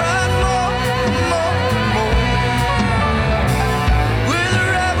 She cried more, with a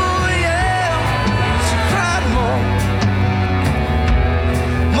rebel yell. She cried more,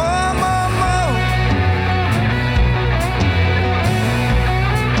 more, more, more,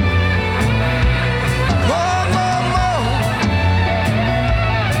 more, more, more. More, more, more. More, more, more.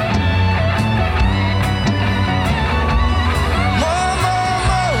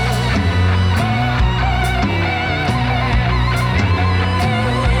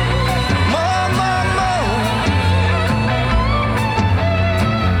 More, more, more.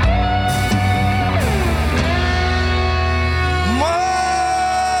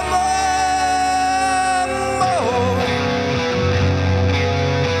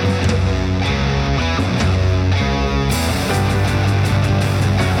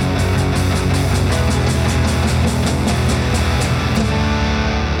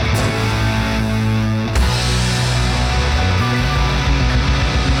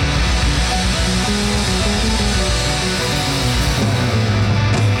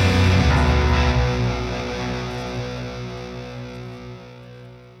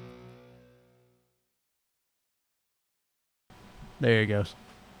 There he goes.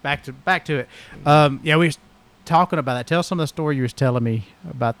 Back to it. Yeah, we was talking about that. Tell some of the story you was telling me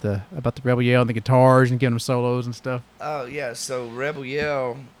about the Rebel Yell and the guitars and giving them solos and stuff. Oh yeah, so Rebel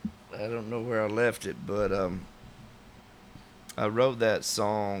Yell, I don't know where I left it, but I wrote that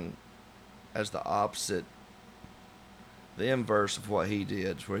song as the opposite, the inverse of what he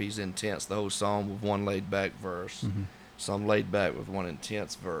did, where he's intense the whole song with one laid back verse. Mm-hmm. So I'm laid back with one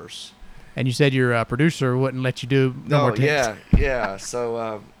intense verse. And you said your producer wouldn't let you do no more takes. Yeah.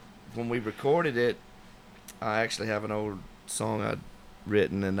 So when we recorded it, I actually have an old song I'd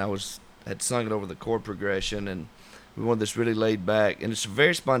written, and had sung it over the chord progression, and we wanted this really laid back, and it's a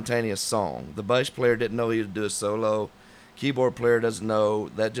very spontaneous song. The bass player didn't know he would do a solo, keyboard player doesn't know.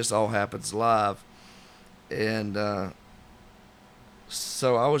 That just all happens live, and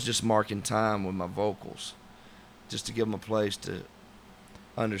so I was just marking time with my vocals, just to give them a place to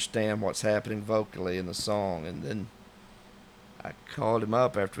understand what's happening vocally in the song. And then I called him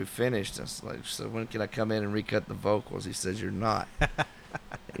up after we finished. I was like, so when can I come in and recut the vocals? He says, you're not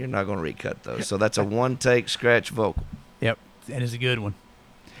going to recut those. So that's a one take scratch vocal. Yep, and it's a good one.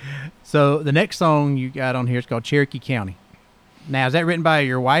 So the next song you got on here is called Cherokee County. Now, is that written by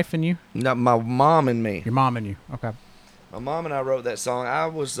your wife and you? No, my mom and me. Your mom and you. Okay. My mom and I wrote that song. I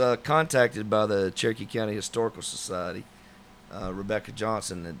was contacted by the Cherokee County Historical Society. Rebecca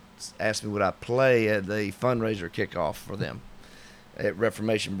Johnson had asked me would I play at the fundraiser kickoff for them at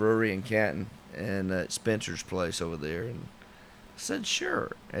Reformation Brewery in Canton and at Spencer's place over there, and I said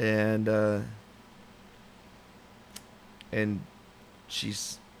sure. And she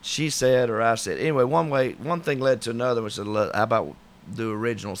said, or I said, anyway, one thing led to another. We said, how about the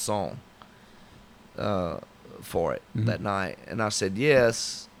original song for it that night? And I said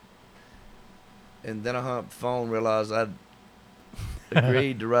yes. And then I hung up the phone and realized I'd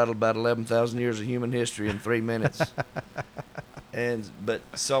agreed to write about 11,000 years of human history in 3 minutes.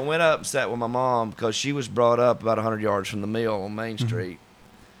 So I went up and sat with my mom, because she was brought up about 100 yards from the mill on Main Street.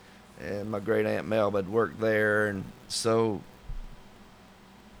 And my great aunt Melba had worked there, and so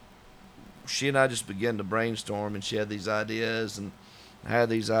she and I just began to brainstorm, and she had these ideas and I had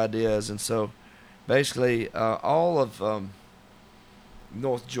these ideas. And so basically all of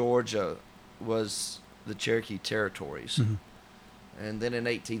North Georgia was the Cherokee territories. And then in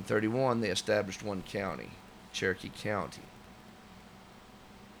 1831, they established one county, Cherokee County.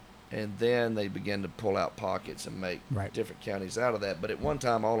 And then they began to pull out pockets and make different counties out of that. But at one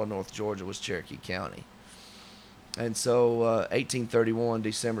time, all of North Georgia was Cherokee County. And so 1831,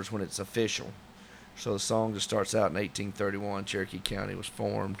 December is when it's official. So the song just starts out in 1831. Cherokee County was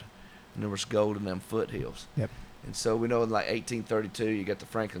formed, and there was gold in them foothills. Yep. And so we know in like 1832, you got the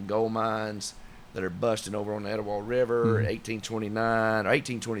Franklin gold mines that are busting over on the Etowah River. 1829 or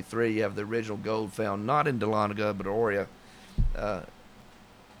 1823, you have the original gold found not in Dahlonega but Oria,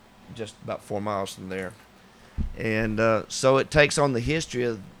 just about 4 miles from there. And so it takes on the history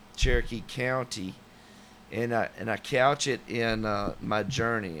of Cherokee County, and I couch it in my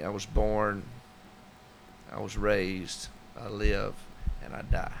journey. I was born, I was raised, I live, and I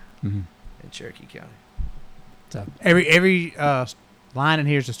die in Cherokee County. So every line in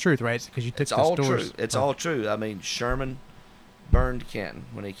here is the truth, right? Because you took It's the all stores. true. It's all true. I mean, Sherman burned Canton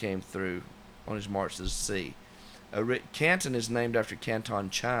when he came through on his march to the sea. Canton is named after Canton,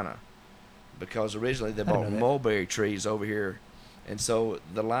 China, because originally they bought mulberry trees over here, and so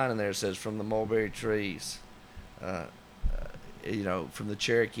the line in there says from the mulberry trees, from the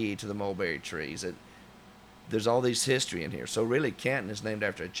Cherokee to the mulberry trees. There's all these history in here. So really, Canton is named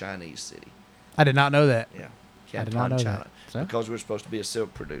after a Chinese city. I did not know that. Yeah, I did not know China, that. So? because we're supposed to be a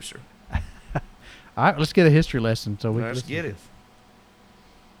silk producer. All right, let's get a history lesson. So Let's get it.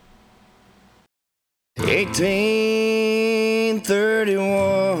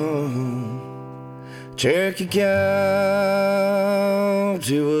 1831, Cherokee County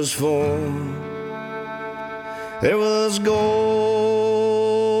was formed. There was gold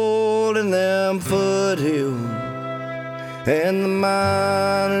in them foothills, and the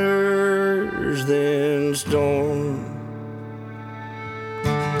miners then stormed.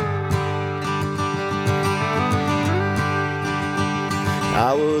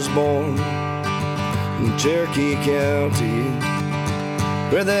 I was born in Cherokee County,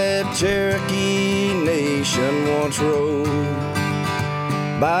 where that Cherokee nation once rode.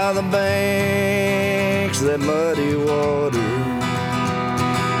 By the banks that muddy water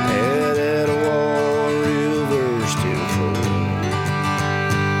at Etowah River still flow.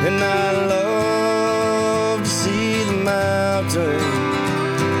 And I love to see the mountain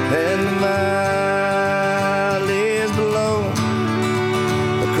and the valleys below,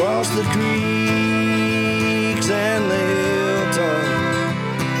 across the creeks and the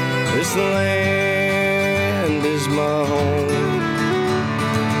hilltops. This land is my home.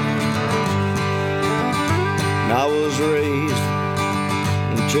 I was raised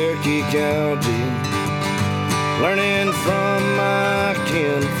in Cherokee County, learning from my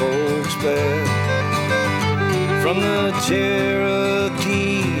kinfolk's past, from the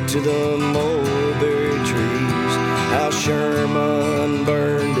Cherokee to the mulberry trees, how Sherman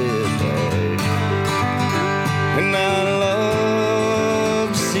burned it back. And I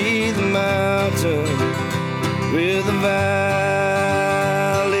love to see the mountain with the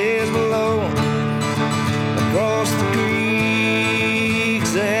valleys below, across the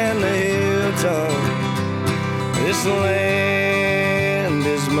creeks and the hilltops. This land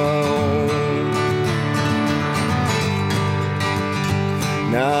is my home.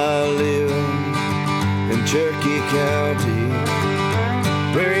 Now I live in Cherokee County,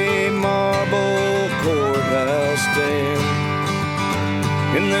 where a marble courthouse stands,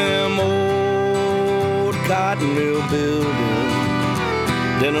 in them old cotton mill buildings,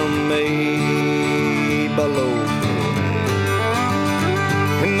 denim made by local.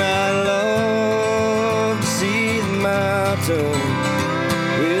 And I love to see the mountain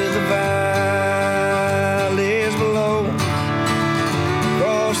with the valleys below,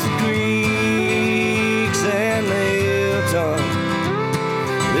 across the creeks and the hilltops.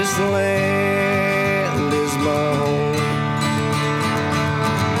 This land is my home.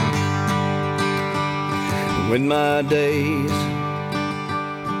 When my days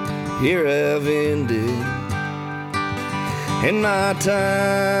here have ended and my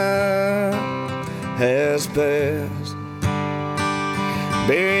time has passed,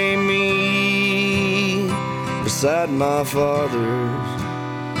 bury me beside my fathers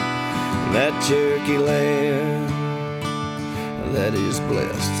in that Cherokee land that is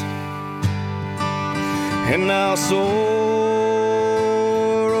blessed. And I'll soar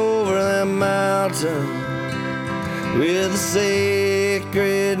over that mountain with the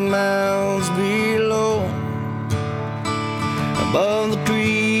sacred mounds below, above the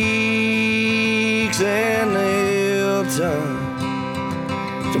creeks and the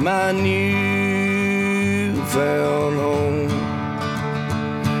hilltops, to my new-found home.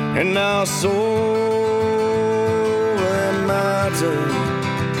 And I'll soar that mountain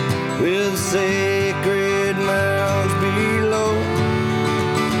with the sacred mounds below,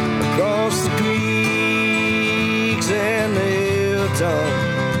 across the creeks and the hilltops.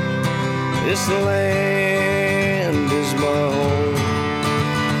 This land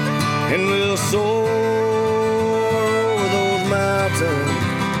we'll soar over those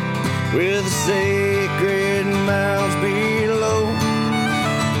mountains with the sacred mounds below,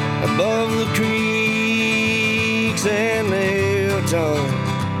 above the creeks and the hilltops.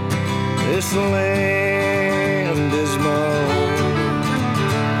 This land is mine,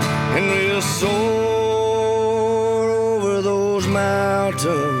 and we'll soar over those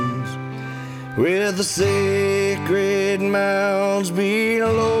mountains with the sacred mounds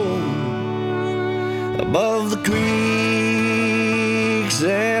below, above the creeks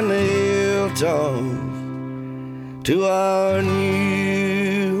and the hilltops, to our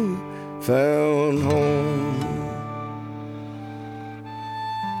new found home.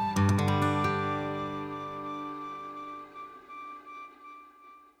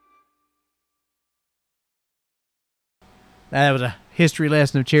 That was a history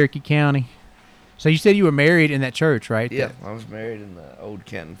lesson of Cherokee County. So you said you were married in that church, right? Yeah, I was married in the Old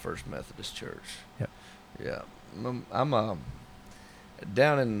Canton First Methodist Church. Yep. Yeah, I'm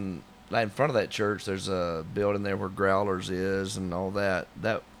down in right in front of that church. There's a building there where Growlers is and all that.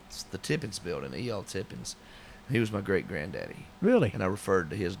 That's the Tippins building, E.L. Tippins. He was my great granddaddy. Really? And I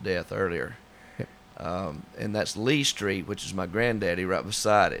referred to his death earlier. Yep. And that's Lee Street, which is my granddaddy, right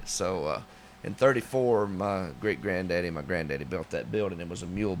beside it. So in '34, my great granddaddy and my granddaddy built that building. It was a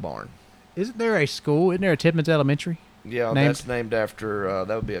mule barn. Isn't there a school? Isn't there a Tippins Elementary? Yeah, named? That's named after,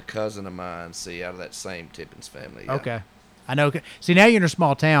 that would be a cousin of mine, see, out of that same Tippins family. Yeah. Okay. I know. See, now you're in a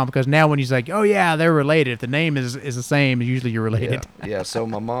small town because now when you say, oh, yeah, they're related, if the name is the same, usually you're related. Yeah, so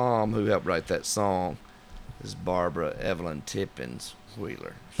my mom, who helped write that song, is Barbara Evelyn Tippins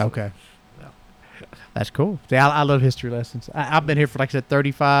Wheeler. So, Okay. yeah. That's cool. See, I love history lessons. I've been here for, like I said,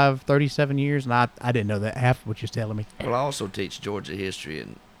 37 years, and I didn't know that half of what you're telling me. Well, I also teach Georgia history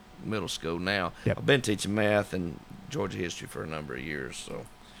in middle school now. Yep. I've been teaching math and Georgia history for a number of years, so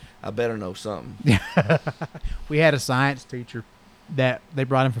I better know something. We had a science teacher that they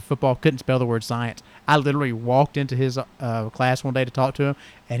brought in for football, couldn't spell the word science. I literally walked into his class one day to talk to him,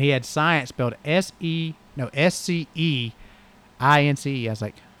 and he had science spelled S-C-E-I-N-C-E. I was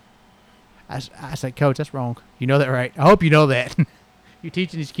like, I said, Coach, that's wrong. You know that, right? I hope you know that. You're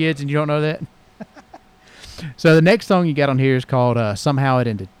teaching these kids and you don't know that? So the next song you got on here is called Somehow It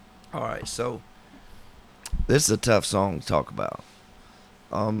Ended. All right, so this is a tough song to talk about.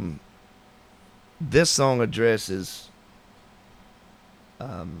 This song addresses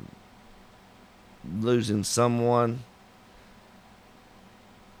losing someone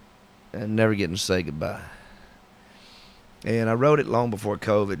and never getting to say goodbye. And I wrote it long before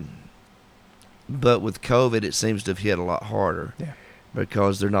COVID, but with COVID, it seems to have hit a lot harder. Yeah.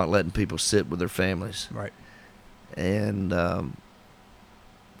 Because they're not letting people sit with their families. Right. And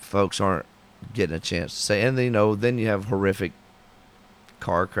folks aren't getting a chance to say. And, then you have horrific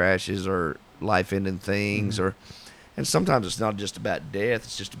car crashes or life-ending things. Mm-hmm. And sometimes it's not just about death.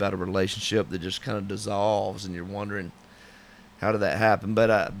 It's just about a relationship that just kind of dissolves, and you're wondering, how did that happen? But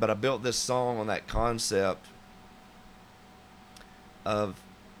I built this song on that concept of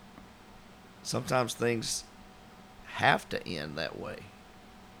sometimes things have to end that way,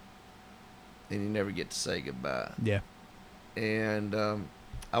 and you never get to say goodbye. Yeah. And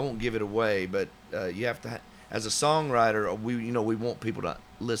I won't give it away, but you have to, as a songwriter, we want people to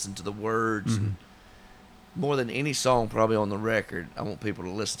listen to the words. Mm-hmm. And more than any song probably on the record, I want people to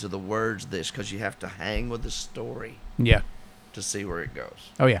listen to the words of this, because you have to hang with the story Yeah. to see where it goes.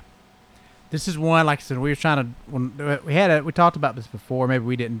 Oh, yeah. This is one, like I said, we were trying to, we talked about this before, maybe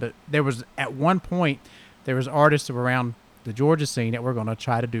we didn't, but there was, at one point, there was artists around the Georgia scene that were going to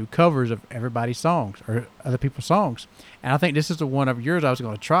try to do covers of everybody's songs or other people's songs. And I think this is the one of yours I was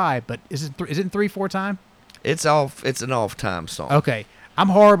going to try, but is it in 3/4 time? It's an off-time song. Okay. I'm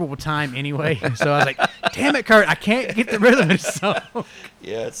horrible with time anyway, so I was like, damn it, Kurt, I can't get the rhythm of this song.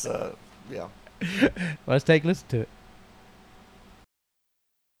 Yeah, it's yeah. Well, let's take a listen to it.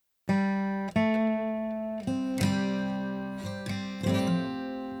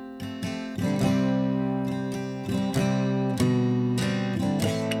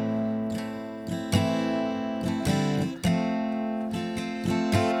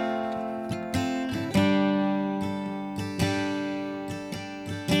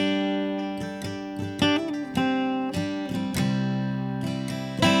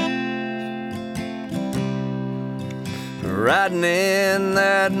 Riding in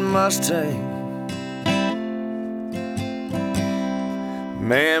that Mustang,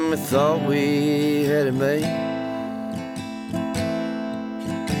 man, we thought we had it made.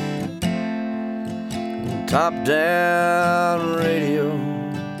 Top down radio,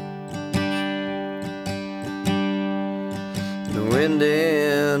 the wind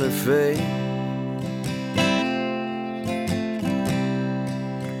in her face.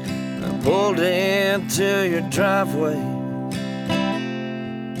 pulled into your driveway,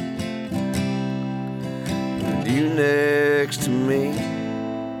 and you next to me.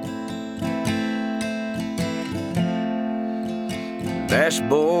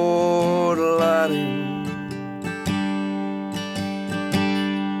 Dashboard lighting,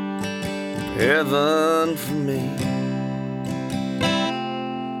 heaven for me.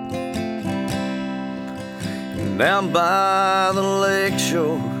 And down by the lake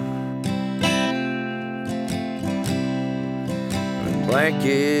shore, a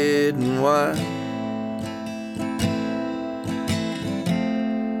blanket and white,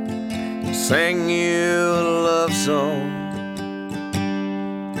 sang you a love song.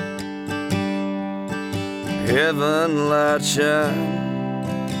 Heaven light shine,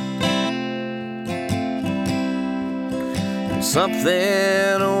 and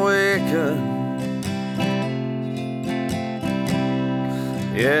something awakened.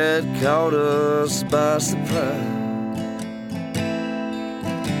 Yeah, it caught us by surprise.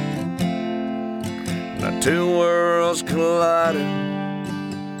 Now two worlds collided,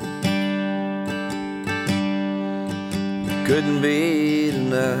 couldn't be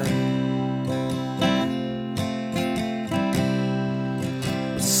denied.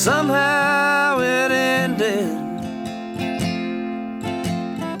 Somehow it ended.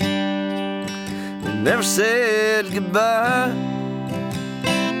 We never said goodbye,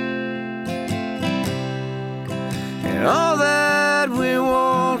 and all that we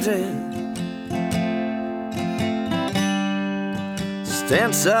wanted,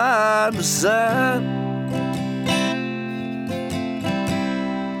 stand side by side.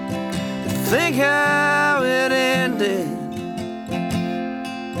 Think how it ended.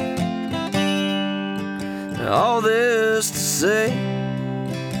 All this to say,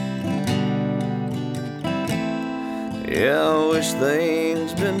 yeah, I wish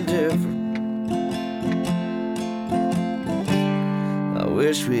things been different. I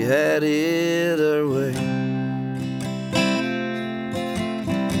wish we had it our way.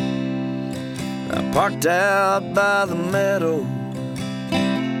 I parked out by the meadow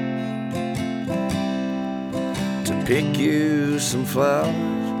to pick you some flowers.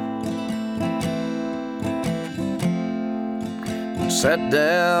 Sat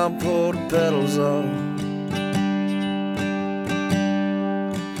down, pulled the pedals off.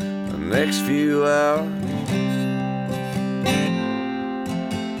 The next few hours,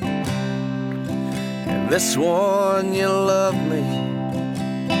 and this one you love me,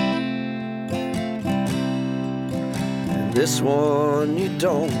 and this one you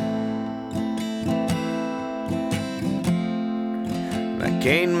don't. And I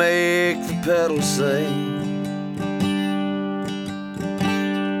can't make the pedals sing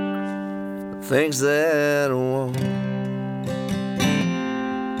things that I want.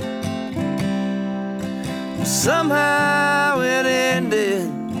 Somehow it ended.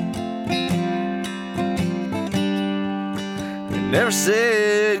 We never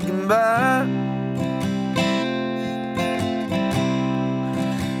said goodbye,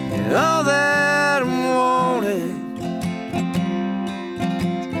 and all that I wanted,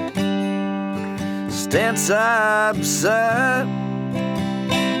 stand side by side.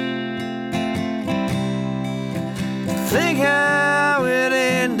 Think how it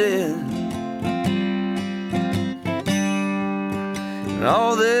ended, and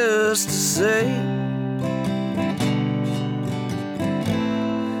all this to say,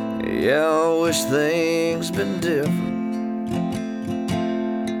 yeah, I wish things been different.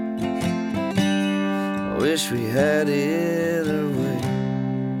 I wish we had it our way.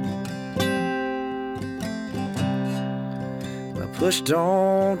 I pushed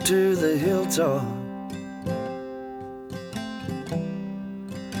on to the hilltop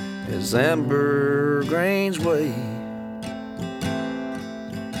as amber grains wave,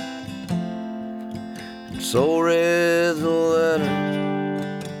 and so read the letter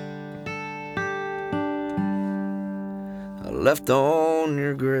I left on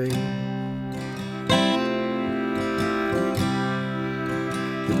your grave.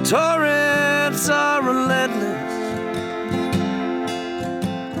 The torrents are relentless,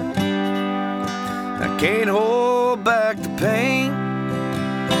 I can't hold back the pain,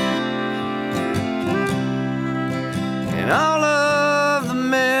 and all of the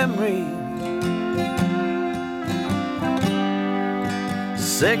memories,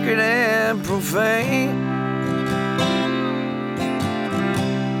 sacred and profane.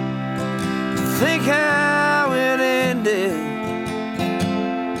 Think how it ended,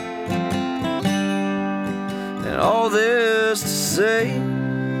 and all this to say,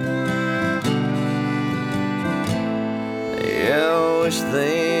 yeah, I wish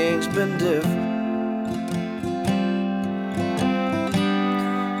things been different.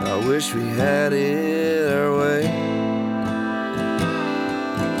 I wish we had it our way.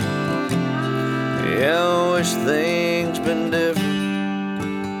 Yeah, I wish things been different.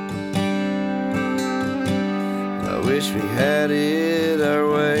 I wish we had it our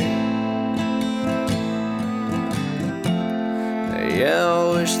way. Yeah,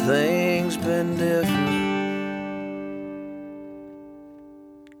 I wish things been different.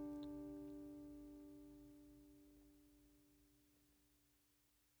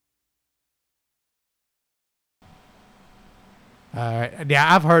 All right.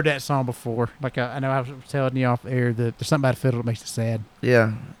 Yeah, I've heard that song before. Like I know I was telling you off air that there's something about a fiddle that makes it sad.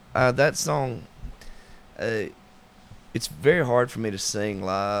 Yeah, that song. It's very hard for me to sing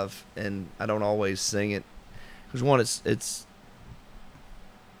live, and I don't always sing it because one, it's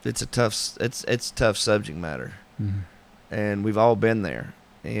a tough subject matter, and we've all been there,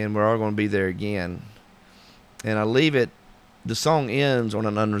 and we're all going to be there again. And I leave it. The song ends on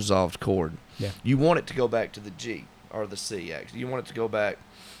an unresolved chord. Yeah. You want it to go back to the G or the C. Actually, you want it to go back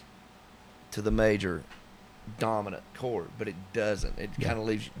to the major dominant chord, but it doesn't. It kind of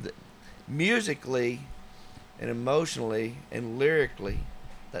leaves you musically and emotionally and lyrically.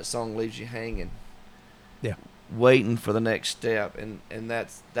 That song leaves you hanging. Yeah. Waiting for the next step, and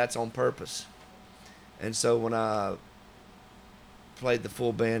that's on purpose. And so when I played the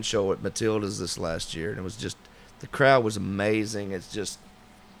full band show at Matilda's this last year, and it was just, the crowd was amazing. It's just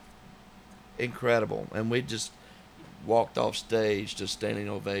incredible, and we just walked off stage to standing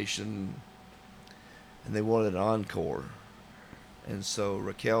ovation, and they wanted an encore. And so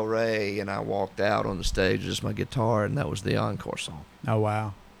Raquel Ray and I walked out on the stage with just my guitar, and that was the encore song. Oh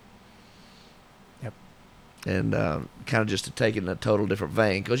wow. And kind of just to take it in a total different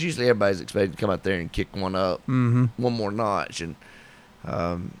vein, because usually everybody's expected to come out there and kick one up, one more notch. And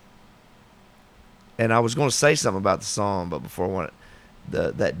I was going to say something about the song, but before I went,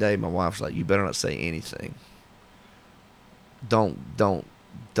 that day my wife was like, "You better not say anything. Don't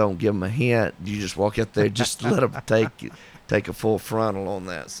give them a hint. You just walk out there, just let them take a full frontal on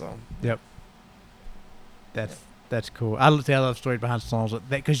that." So. Yep. That's cool. I love stories behind songs like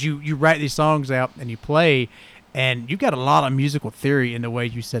that, because you write these songs out and you play, and you've got a lot of musical theory in the way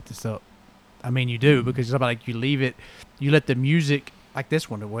you set this up. I mean, you do, because it's like you let the music, like this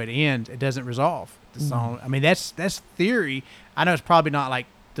one, the way it ends, it doesn't resolve the song. I mean, that's theory. I know it's probably not like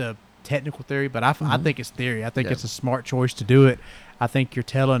the technical theory, but I think it's theory. I think it's a smart choice to do it. I think you're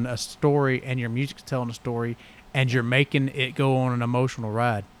telling a story, and your music's telling a story, and you're making it go on an emotional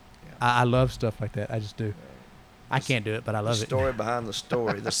ride. Yeah. I love stuff like that. I just do. I can't do it, but I love it. The story behind the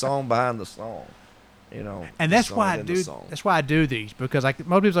story, the song behind the song, you know. And that's why I do. That's why I do these, because like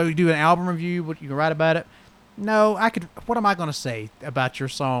most people, like, do an album review. What you can write about it. No, I could. What am I going to say about your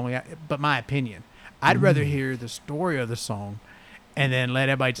song? But my opinion. I'd rather hear the story of the song, and then let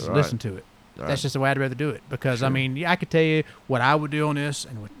everybody just listen to it. Right. That's just the way I'd rather do it. Because I mean, I could tell you what I would do on this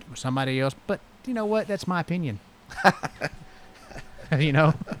and with somebody else, but you know what? That's my opinion. You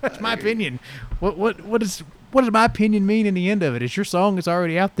know, that's my opinion. What does my opinion mean in the end of it? It's your song. It's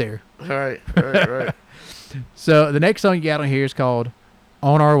already out there. Right. So the next song you got on here is called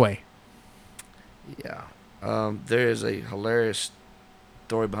 "On Our Way." Yeah. There is a hilarious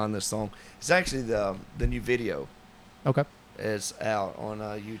story behind this song. It's actually the new video. Okay. It's out on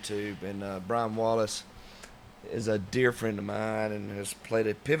YouTube, and Brian Wallace is a dear friend of mine and has played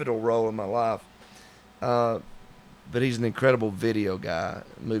a pivotal role in my life. But he's an incredible video guy,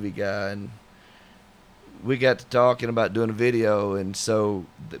 movie guy, and we got to talking about doing a video. And so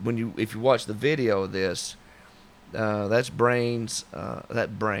if you watch the video of this, that's Brian's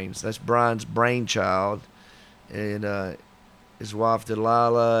brainchild, and his wife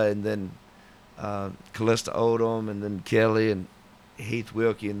Delilah, and then Callista Odom, and then Kelly and Heath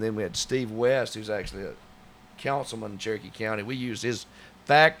Wilkie, and then we had Steve West, who's actually a councilman in Cherokee County. We used his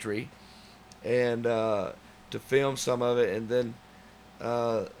factory and to film some of it, and then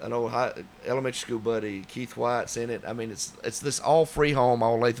an old elementary school buddy, Keith White's in it. I mean, it's this all free home,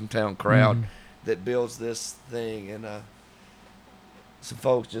 all Lathamtown crowd that builds this thing, and some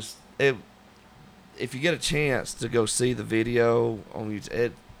folks just if you get a chance to go see the video on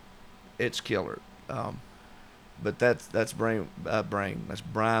YouTube, it's killer. But that's Brian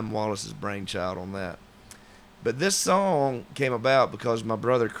Wallace's brainchild on that. But this song came about because my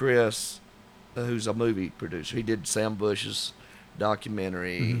brother Chris, who's a movie producer, he did Sam Bush's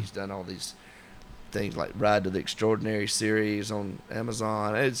documentary. He's done all these things like Ride to the Extraordinary series on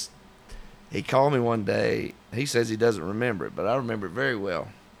Amazon. He called me one day. He says he doesn't remember it, but I remember it very well.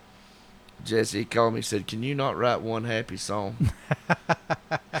 Jesse called me and said, "Can you not write one happy song?"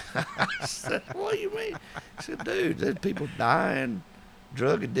 I said, "What do you mean?" He said, "Dude, there's people dying,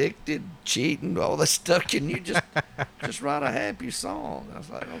 drug addicted, cheating, all this stuff. Can you just write a happy song?" I was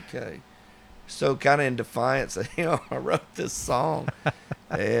like, "Okay." So kind of in defiance, I wrote this song,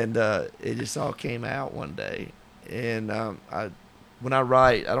 and it just all came out one day. And when I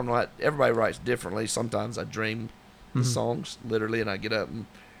write, I don't know, everybody writes differently. Sometimes I dream the songs literally, and I get up and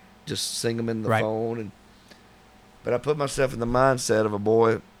just sing them in the phone. But I put myself in the mindset of a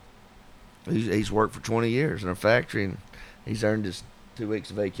boy he's worked for 20 years in a factory, and he's earned his 2 weeks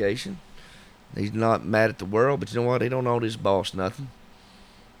of vacation. He's not mad at the world, but you know what? He don't owe his boss nothing.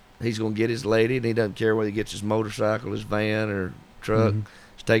 He's going to get his lady, and he doesn't care whether he gets his motorcycle, his van, or truck.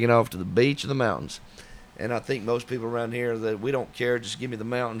 He's taking off to the beach or the mountains. And I think most people around here, that we don't care, just give me the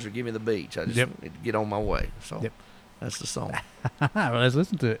mountains or give me the beach. I just need to get on my way. So that's the song. Well, let's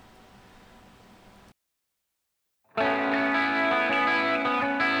listen to it.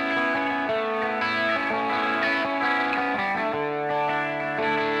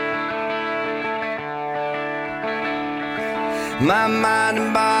 My mind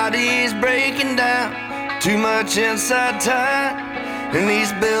and body's breaking down, too much inside time, and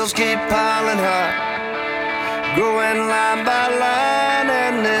these bills keep piling high, growing line by line,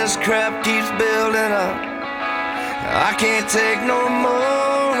 and this crap keeps building up. I can't take no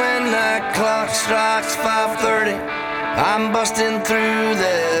more. When that clock strikes 5:30, I'm busting through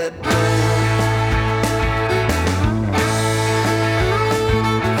that door.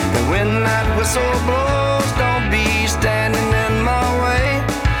 And when that whistle blows, don't be standing in my way.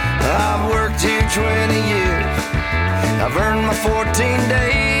 I've worked here 20 years, I've earned my 14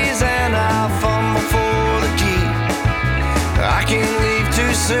 days, and I fumble for the key. I can't leave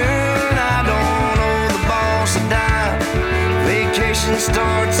too soon, I don't owe the boss a dime. Vacation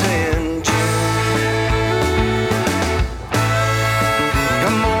starts in June.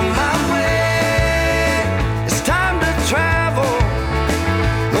 I'm on my way, it's time to travel.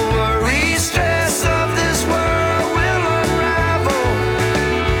 The worry, stress of this world will unravel.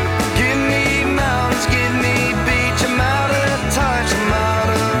 Give me mountains, give me beach, I'm out of touch, I'm out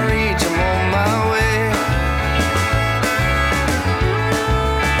of reach, I'm on my way.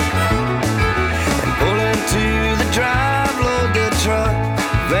 And pulling to the drive, load the truck,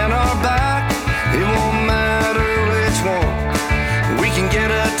 van or back, it won't matter which one. We can get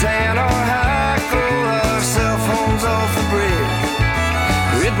a tan or hike, throw our cell phones off the bridge.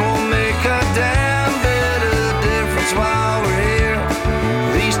 It won't make a damn bit of difference while we're here,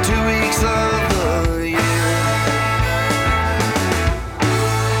 these 2 weeks of the year.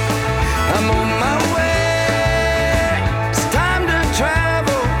 I'm on my way, it's time to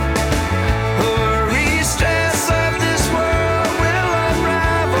travel. Worry, stress of this world will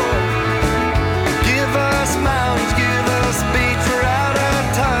unravel. Give us mountains, give us beach, we're out of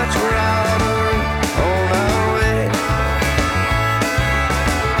touch, we're out of reach, on our way.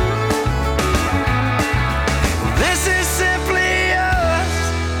 This is simply us,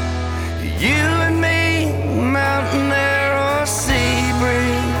 you and me, mountain air or sea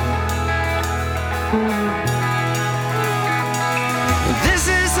breeze. This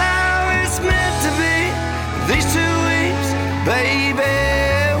is how it's meant to be, these 2 weeks, baby,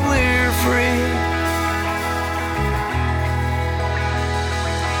 we're free.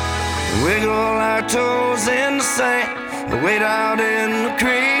 Wiggle our toes in the sand, wade out in the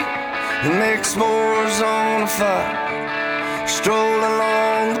creek, and make s'mores on the fire. Stroll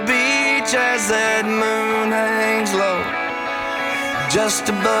along the beach as that moon hangs low, just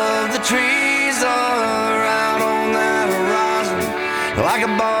above the trees or out on that horizon, like a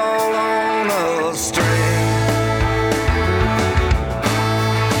ball on a string.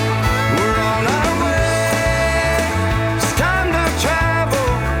 We're on our way, it's time to travel.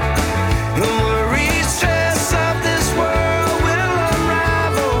 The worry, stress of this world will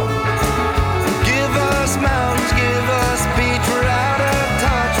unravel. Give us mountains, give us beach, we're out of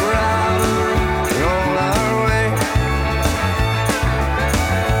touch, we're out of reach, we're on our way.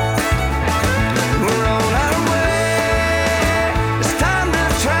 We're on our way, it's time to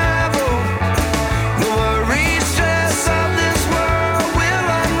travel. The worry, stress of this world will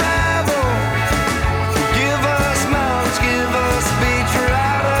unravel. Give us mountains, give us beach, we're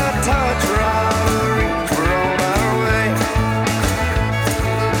out of touch, we're out of reach, we're on our way.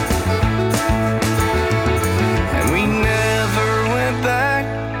 And we never went back,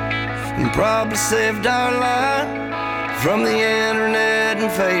 and probably saved our life from the internet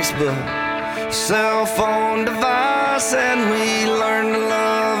and Facebook, cell phone device, and we learned to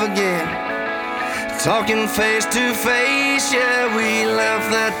love again. talking face to face. Yeah, we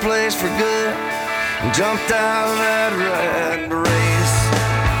left that place for good and jumped out of that rat race.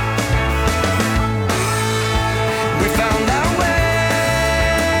 We found our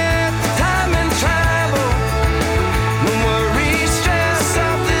way, time and travel. No worries, stress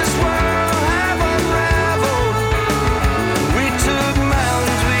of this world have unraveled. We took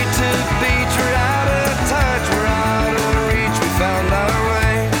mountains, we took beach, we're out of touch, we're out of reach. We found our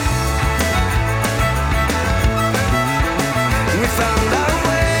way. We found our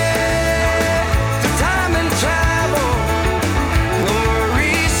way to time and travel. No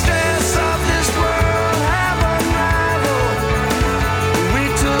worries, stress of this world have unraveled. We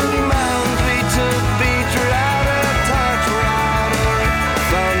took mountains, we took beach, we're out of touch, we're out of reach.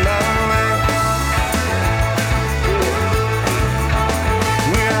 Found our way.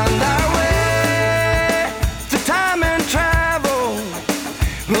 We found our way to time and travel.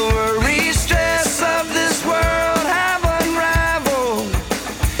 No worries, stress of this world have unraveled.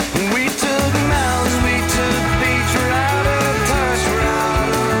 We took mountains, we took beach, we're out of touch, we're out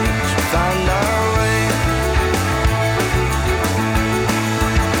of reach. We found our way.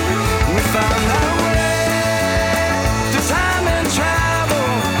 We found our way to time and travel.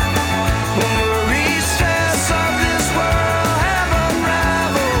 No worries, stress of this world have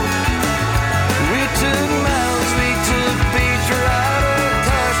unraveled. We took mountains, we took beach, we're out of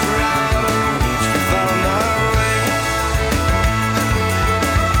touch, we're out of reach. We found our way.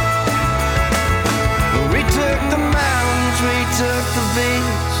 We took the mountains, we took the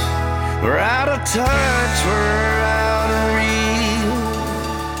beach, we're out of touch, we're out of reach.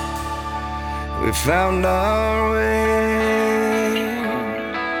 We found our way.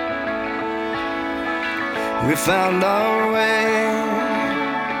 We found our way.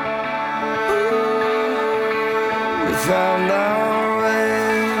 We found our way.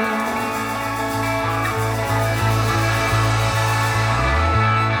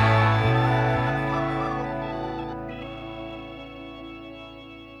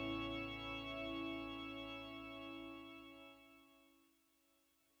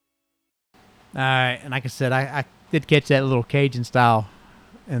 All right, and like I said, I did catch that little Cajun style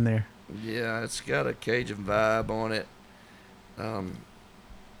in there. Yeah, it's got a Cajun vibe on it. And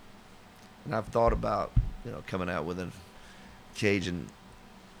I've thought about, coming out with a Cajun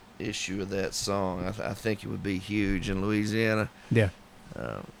issue of that song. I think it would be huge in Louisiana. Yeah.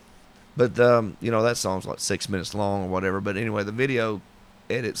 But that song's like 6 minutes long or whatever. But anyway, the video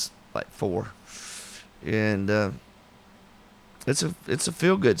edits like 4, and it's a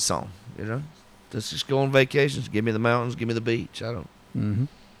feel good song. Let's just go on vacations. Give me the mountains. Give me the beach. I don't. Mm-hmm.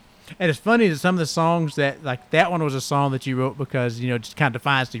 And it's funny that some of the songs that one was a song that you wrote because just kind of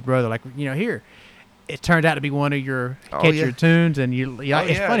defines your brother. Like here, it turned out to be one of your catchier tunes, and it's funny how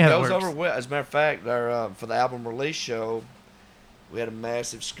it that goes works. over well. As a matter of fact, our for the album release show, we had a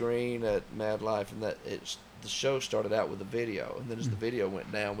massive screen at Mad Life, and the show started out with a video, and then as the video went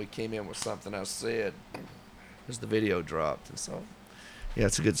down, we came in with something I said as the video dropped, and so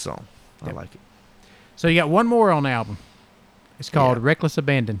it's a good song. I like it. So you got one more on the album. It's called Reckless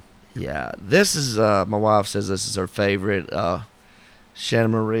Abandon. Yeah, this is my wife says this is her favorite.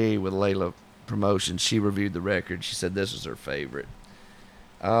 Shannon Marie with Layla Promotions, she reviewed the record. She said this is her favorite.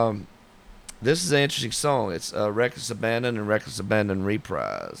 This is an interesting song. It's Reckless Abandon and Reckless Abandon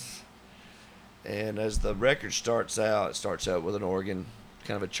Reprise. And as the record starts out, it starts out with an organ,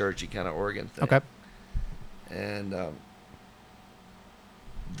 kind of a churchy kind of organ thing. Okay. And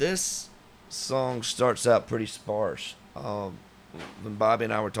this song starts out pretty sparse. When Bobby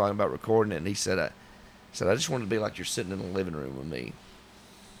and I were talking about recording it, and he said, I just wanted to be like you're sitting in the living room with me.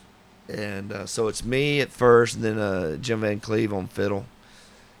 And so it's me at first, and then Jim Van Cleve on fiddle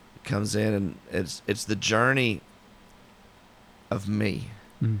comes in, and it's the journey of me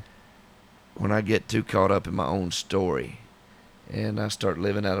when I get too caught up in my own story, and I start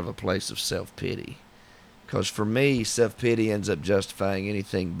living out of a place of self-pity. Because for me, self-pity ends up justifying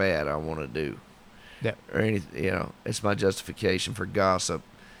anything bad I want to do. Yeah. Or anything, it's my justification for gossip.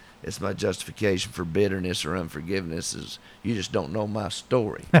 It's my justification for bitterness or unforgiveness. Is you just don't know my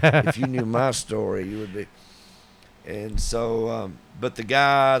story. If you knew my story, you would be. And so, but the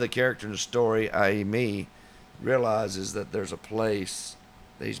character in the story, i.e. me, realizes that there's a place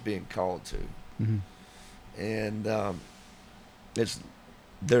that he's being called to. Mm-hmm. And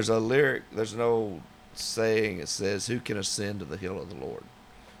there's a lyric, there's an old saying, it says, who can ascend to the hill of the Lord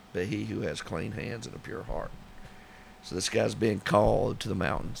but he who has clean hands and a pure heart. So this guy's being called to the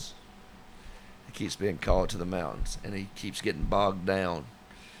mountains. He keeps being called to the mountains, and he keeps getting bogged down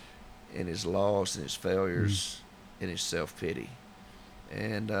in his loss and his failures and his self-pity.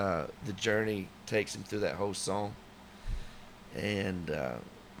 And the journey takes him through that whole song. And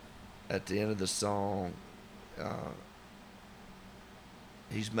at the end of the song,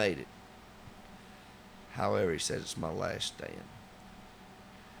 he's made it. However, he says it's my last stand.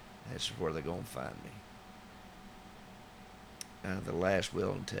 That's where they're going to find me. The last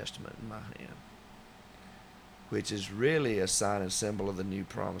will and testament in my hand, which is really a sign and symbol of the new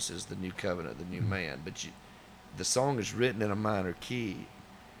promises, the new covenant, the new man. But the song is written in a minor key.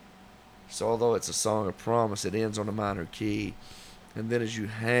 So although it's a song of promise, it ends on a minor key. And then as you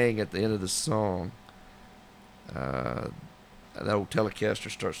hang at the end of the song, that old Telecaster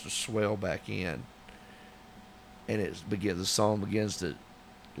starts to swell back in. And the song begins to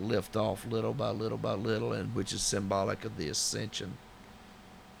lift off little by little by little, and which is symbolic of the ascension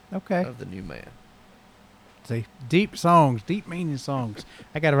of the new man. See, deep songs, deep meaning songs.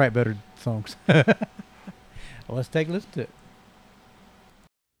 I got to write better songs. Well, let's take a listen to it.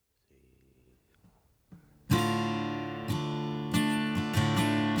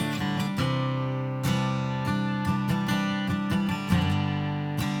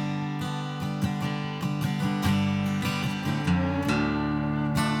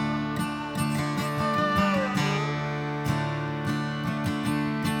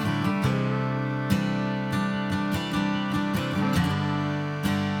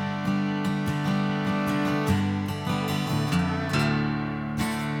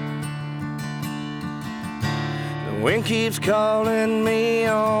 The wind keeps calling me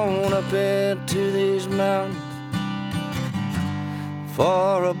on up into these mountains,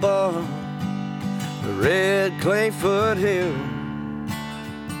 far above the red clay foothill.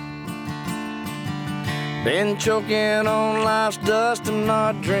 Been choking on life's dust and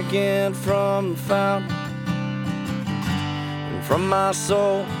not drinking from the fountain. And from my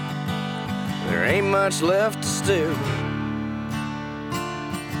soul, there ain't much left to steal.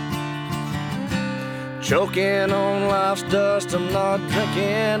 Choking on life's dust, I'm not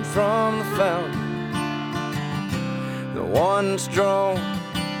drinking from the fountain, the one that's drawn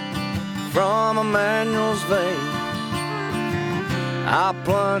from Emmanuel's vein. I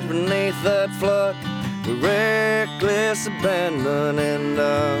plunge beneath that flood with reckless abandon, and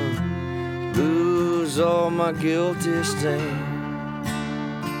I lose all my guilty stain.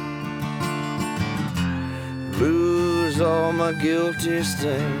 Lose all my guilty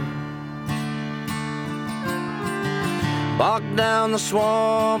stain. Bogged down the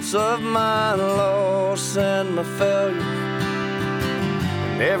swamps of my loss and my failures,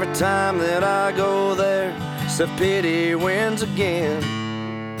 and every time that I go there, self-pity wins again.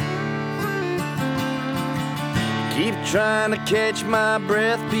 Keep trying to catch my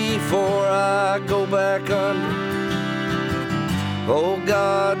breath before I go back under. Oh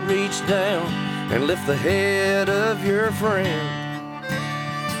God, reach down and lift the head of your friend.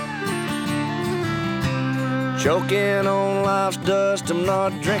 Choking on life's dust, I'm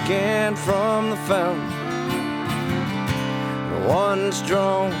not drinking from the fountain, the one that's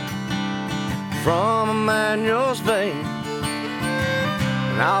drawn from Emmanuel's vein.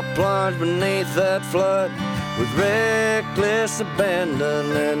 And I'll plunge beneath that flood with reckless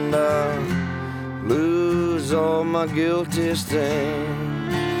abandon, and I'll lose all my guilty stain.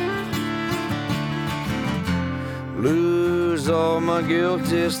 Lose all my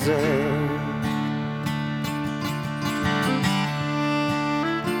guilty stain.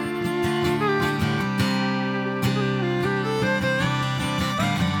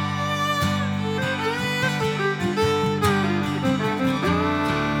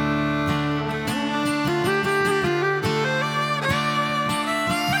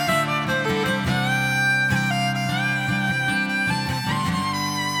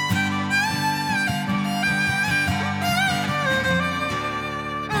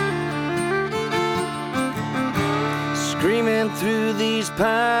 Screaming through these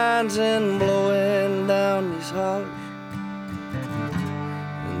pines and blowing down these hollers,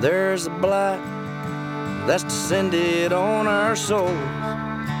 and there's a blight that's descended on our souls,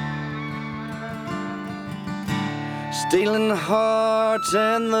 stealing the hearts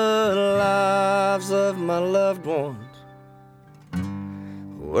and the lives of my loved ones.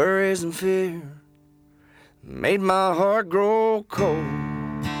 Worries and fear made my heart grow cold.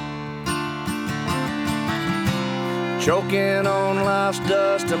 Choking on life's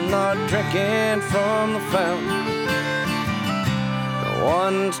dust, I'm not drinking from the fountain, the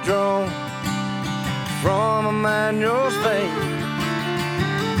one that's drawn from Emmanuel's vein.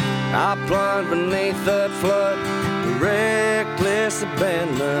 I plunge beneath that flood with reckless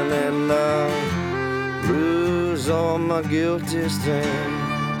abandon, and I lose all my guilty stain.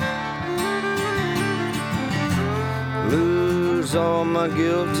 Lose lose all my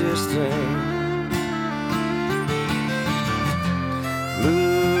guilty stains.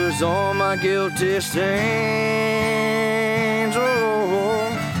 Lose all my guilty stains. Oh,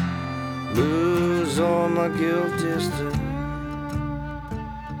 lose all my guilty stains.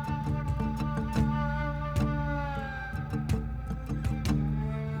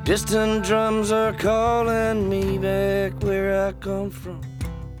 Distant drums are calling me back where I come from,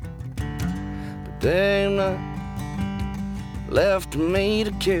 but they ain't not left me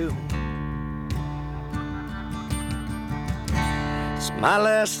to kill. It's my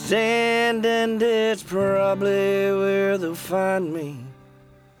last stand and it's probably where they'll find me.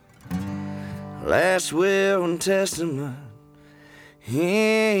 Last will and testament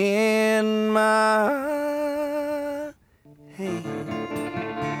in my hand.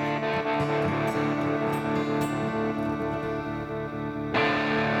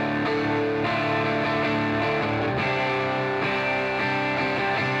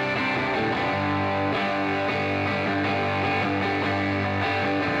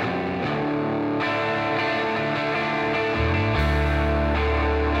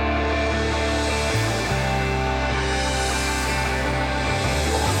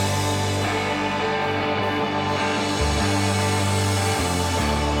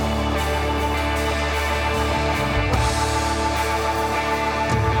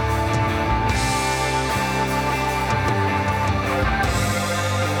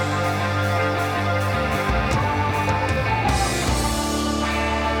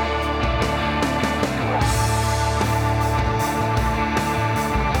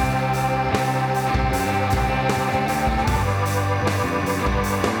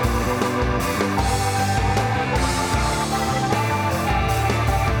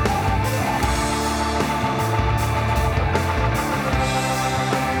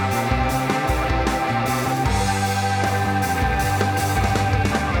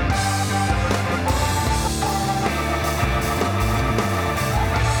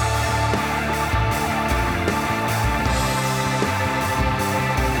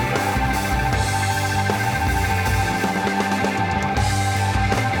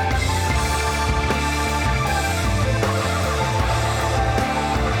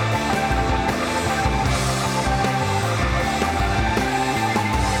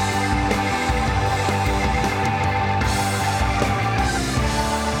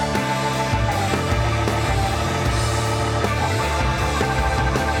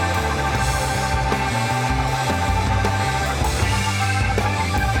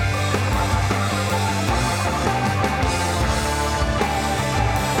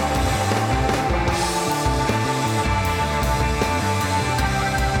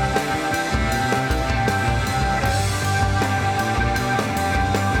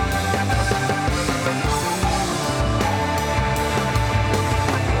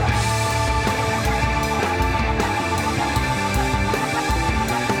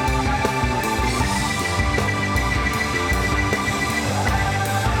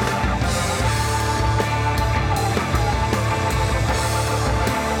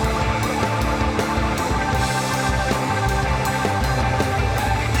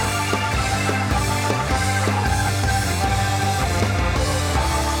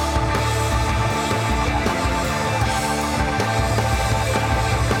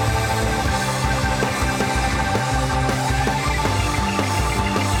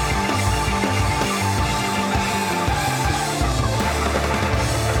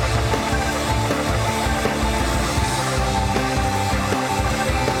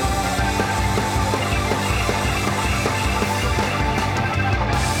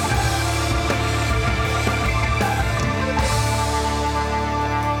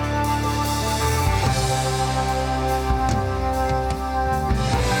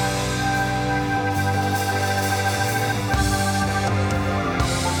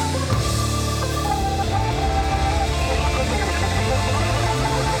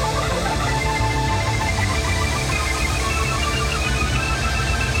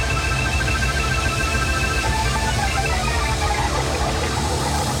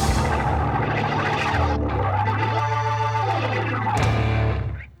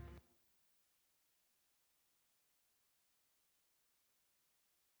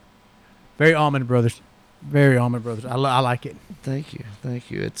 Very Allman Brothers. Very Allman Brothers. I like it. Thank you.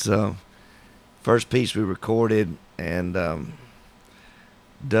 Thank you. It's first piece we recorded, and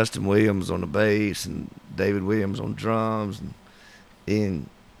Dustin Williams on the bass and David Williams on drums and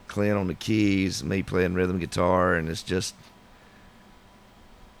Ian Clint on the keys, me playing rhythm guitar, and it's just,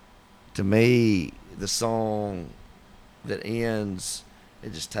 to me, the song that ends,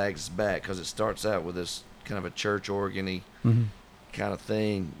 it just tags us back because it starts out with this kind of a church organ-y Mm-hmm. kind of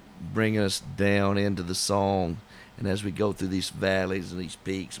thing, bringing us down into the song. And as we go through these valleys and these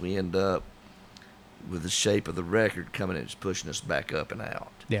peaks, we end up with the shape of the record coming in, just pushing us back up and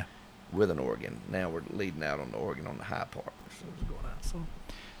out. Yeah. With an organ. Now we're leading out on the organ on the high part. So it's going out.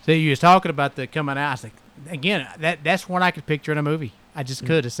 So you was talking about the coming out. I was like, again, that's one I could picture in a movie. I just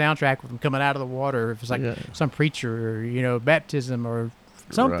could. A soundtrack with them coming out of the water. If it's like some preacher or, you know, baptism or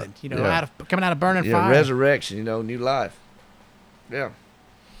something, Right. you know, coming out of burning fire. Resurrection, you know, new life. Yeah.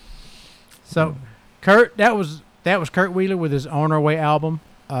 So, Kurt, that was Kurt Wheeler with his On Our Way album.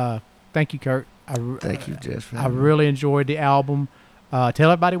 Thank you, Kurt. Thank you, Jess. I really enjoyed the album.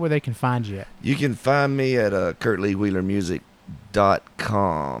 Tell everybody where they can find you at. You can find me at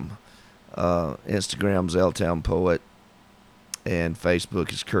KurtLeeWheelerMusic.com. Instagram's L-Town Poet. And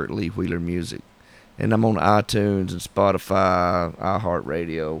Facebook is Kurt Lee Wheeler Music. And I'm on iTunes and Spotify,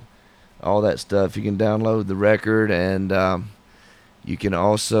 iHeartRadio, all that stuff. You can download the record, and you can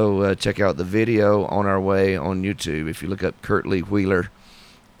also check out the video On Our Way on YouTube if you look up Kurt Lee Wheeler.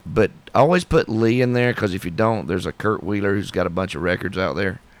 But always put Lee in there, because if you don't, there's a Kurt Wheeler who's got a bunch of records out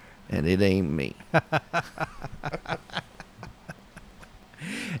there, and it ain't me.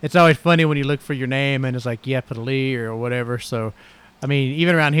 It's always funny when you look for your name and it's like, yeah, put a Lee or whatever. So, I mean,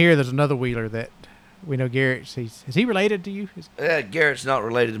 even around here, there's another Wheeler that we know, Garrett. Is he related to you? Garrett's not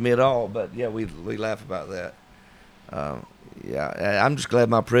related to me at all, but yeah, we laugh about that. Yeah, I'm just glad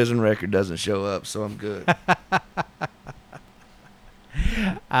my prison record doesn't show up, so I'm good. All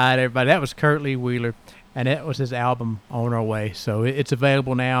right, everybody. That was Kurt Lee Wheeler, and that was his album On Our Way. So it's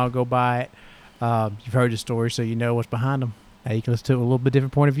available now. Go buy it. You've heard the story, so you know what's behind them. Now you can listen to it with a little bit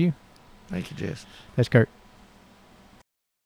different point of view. Thank you, Jess. That's Kurt.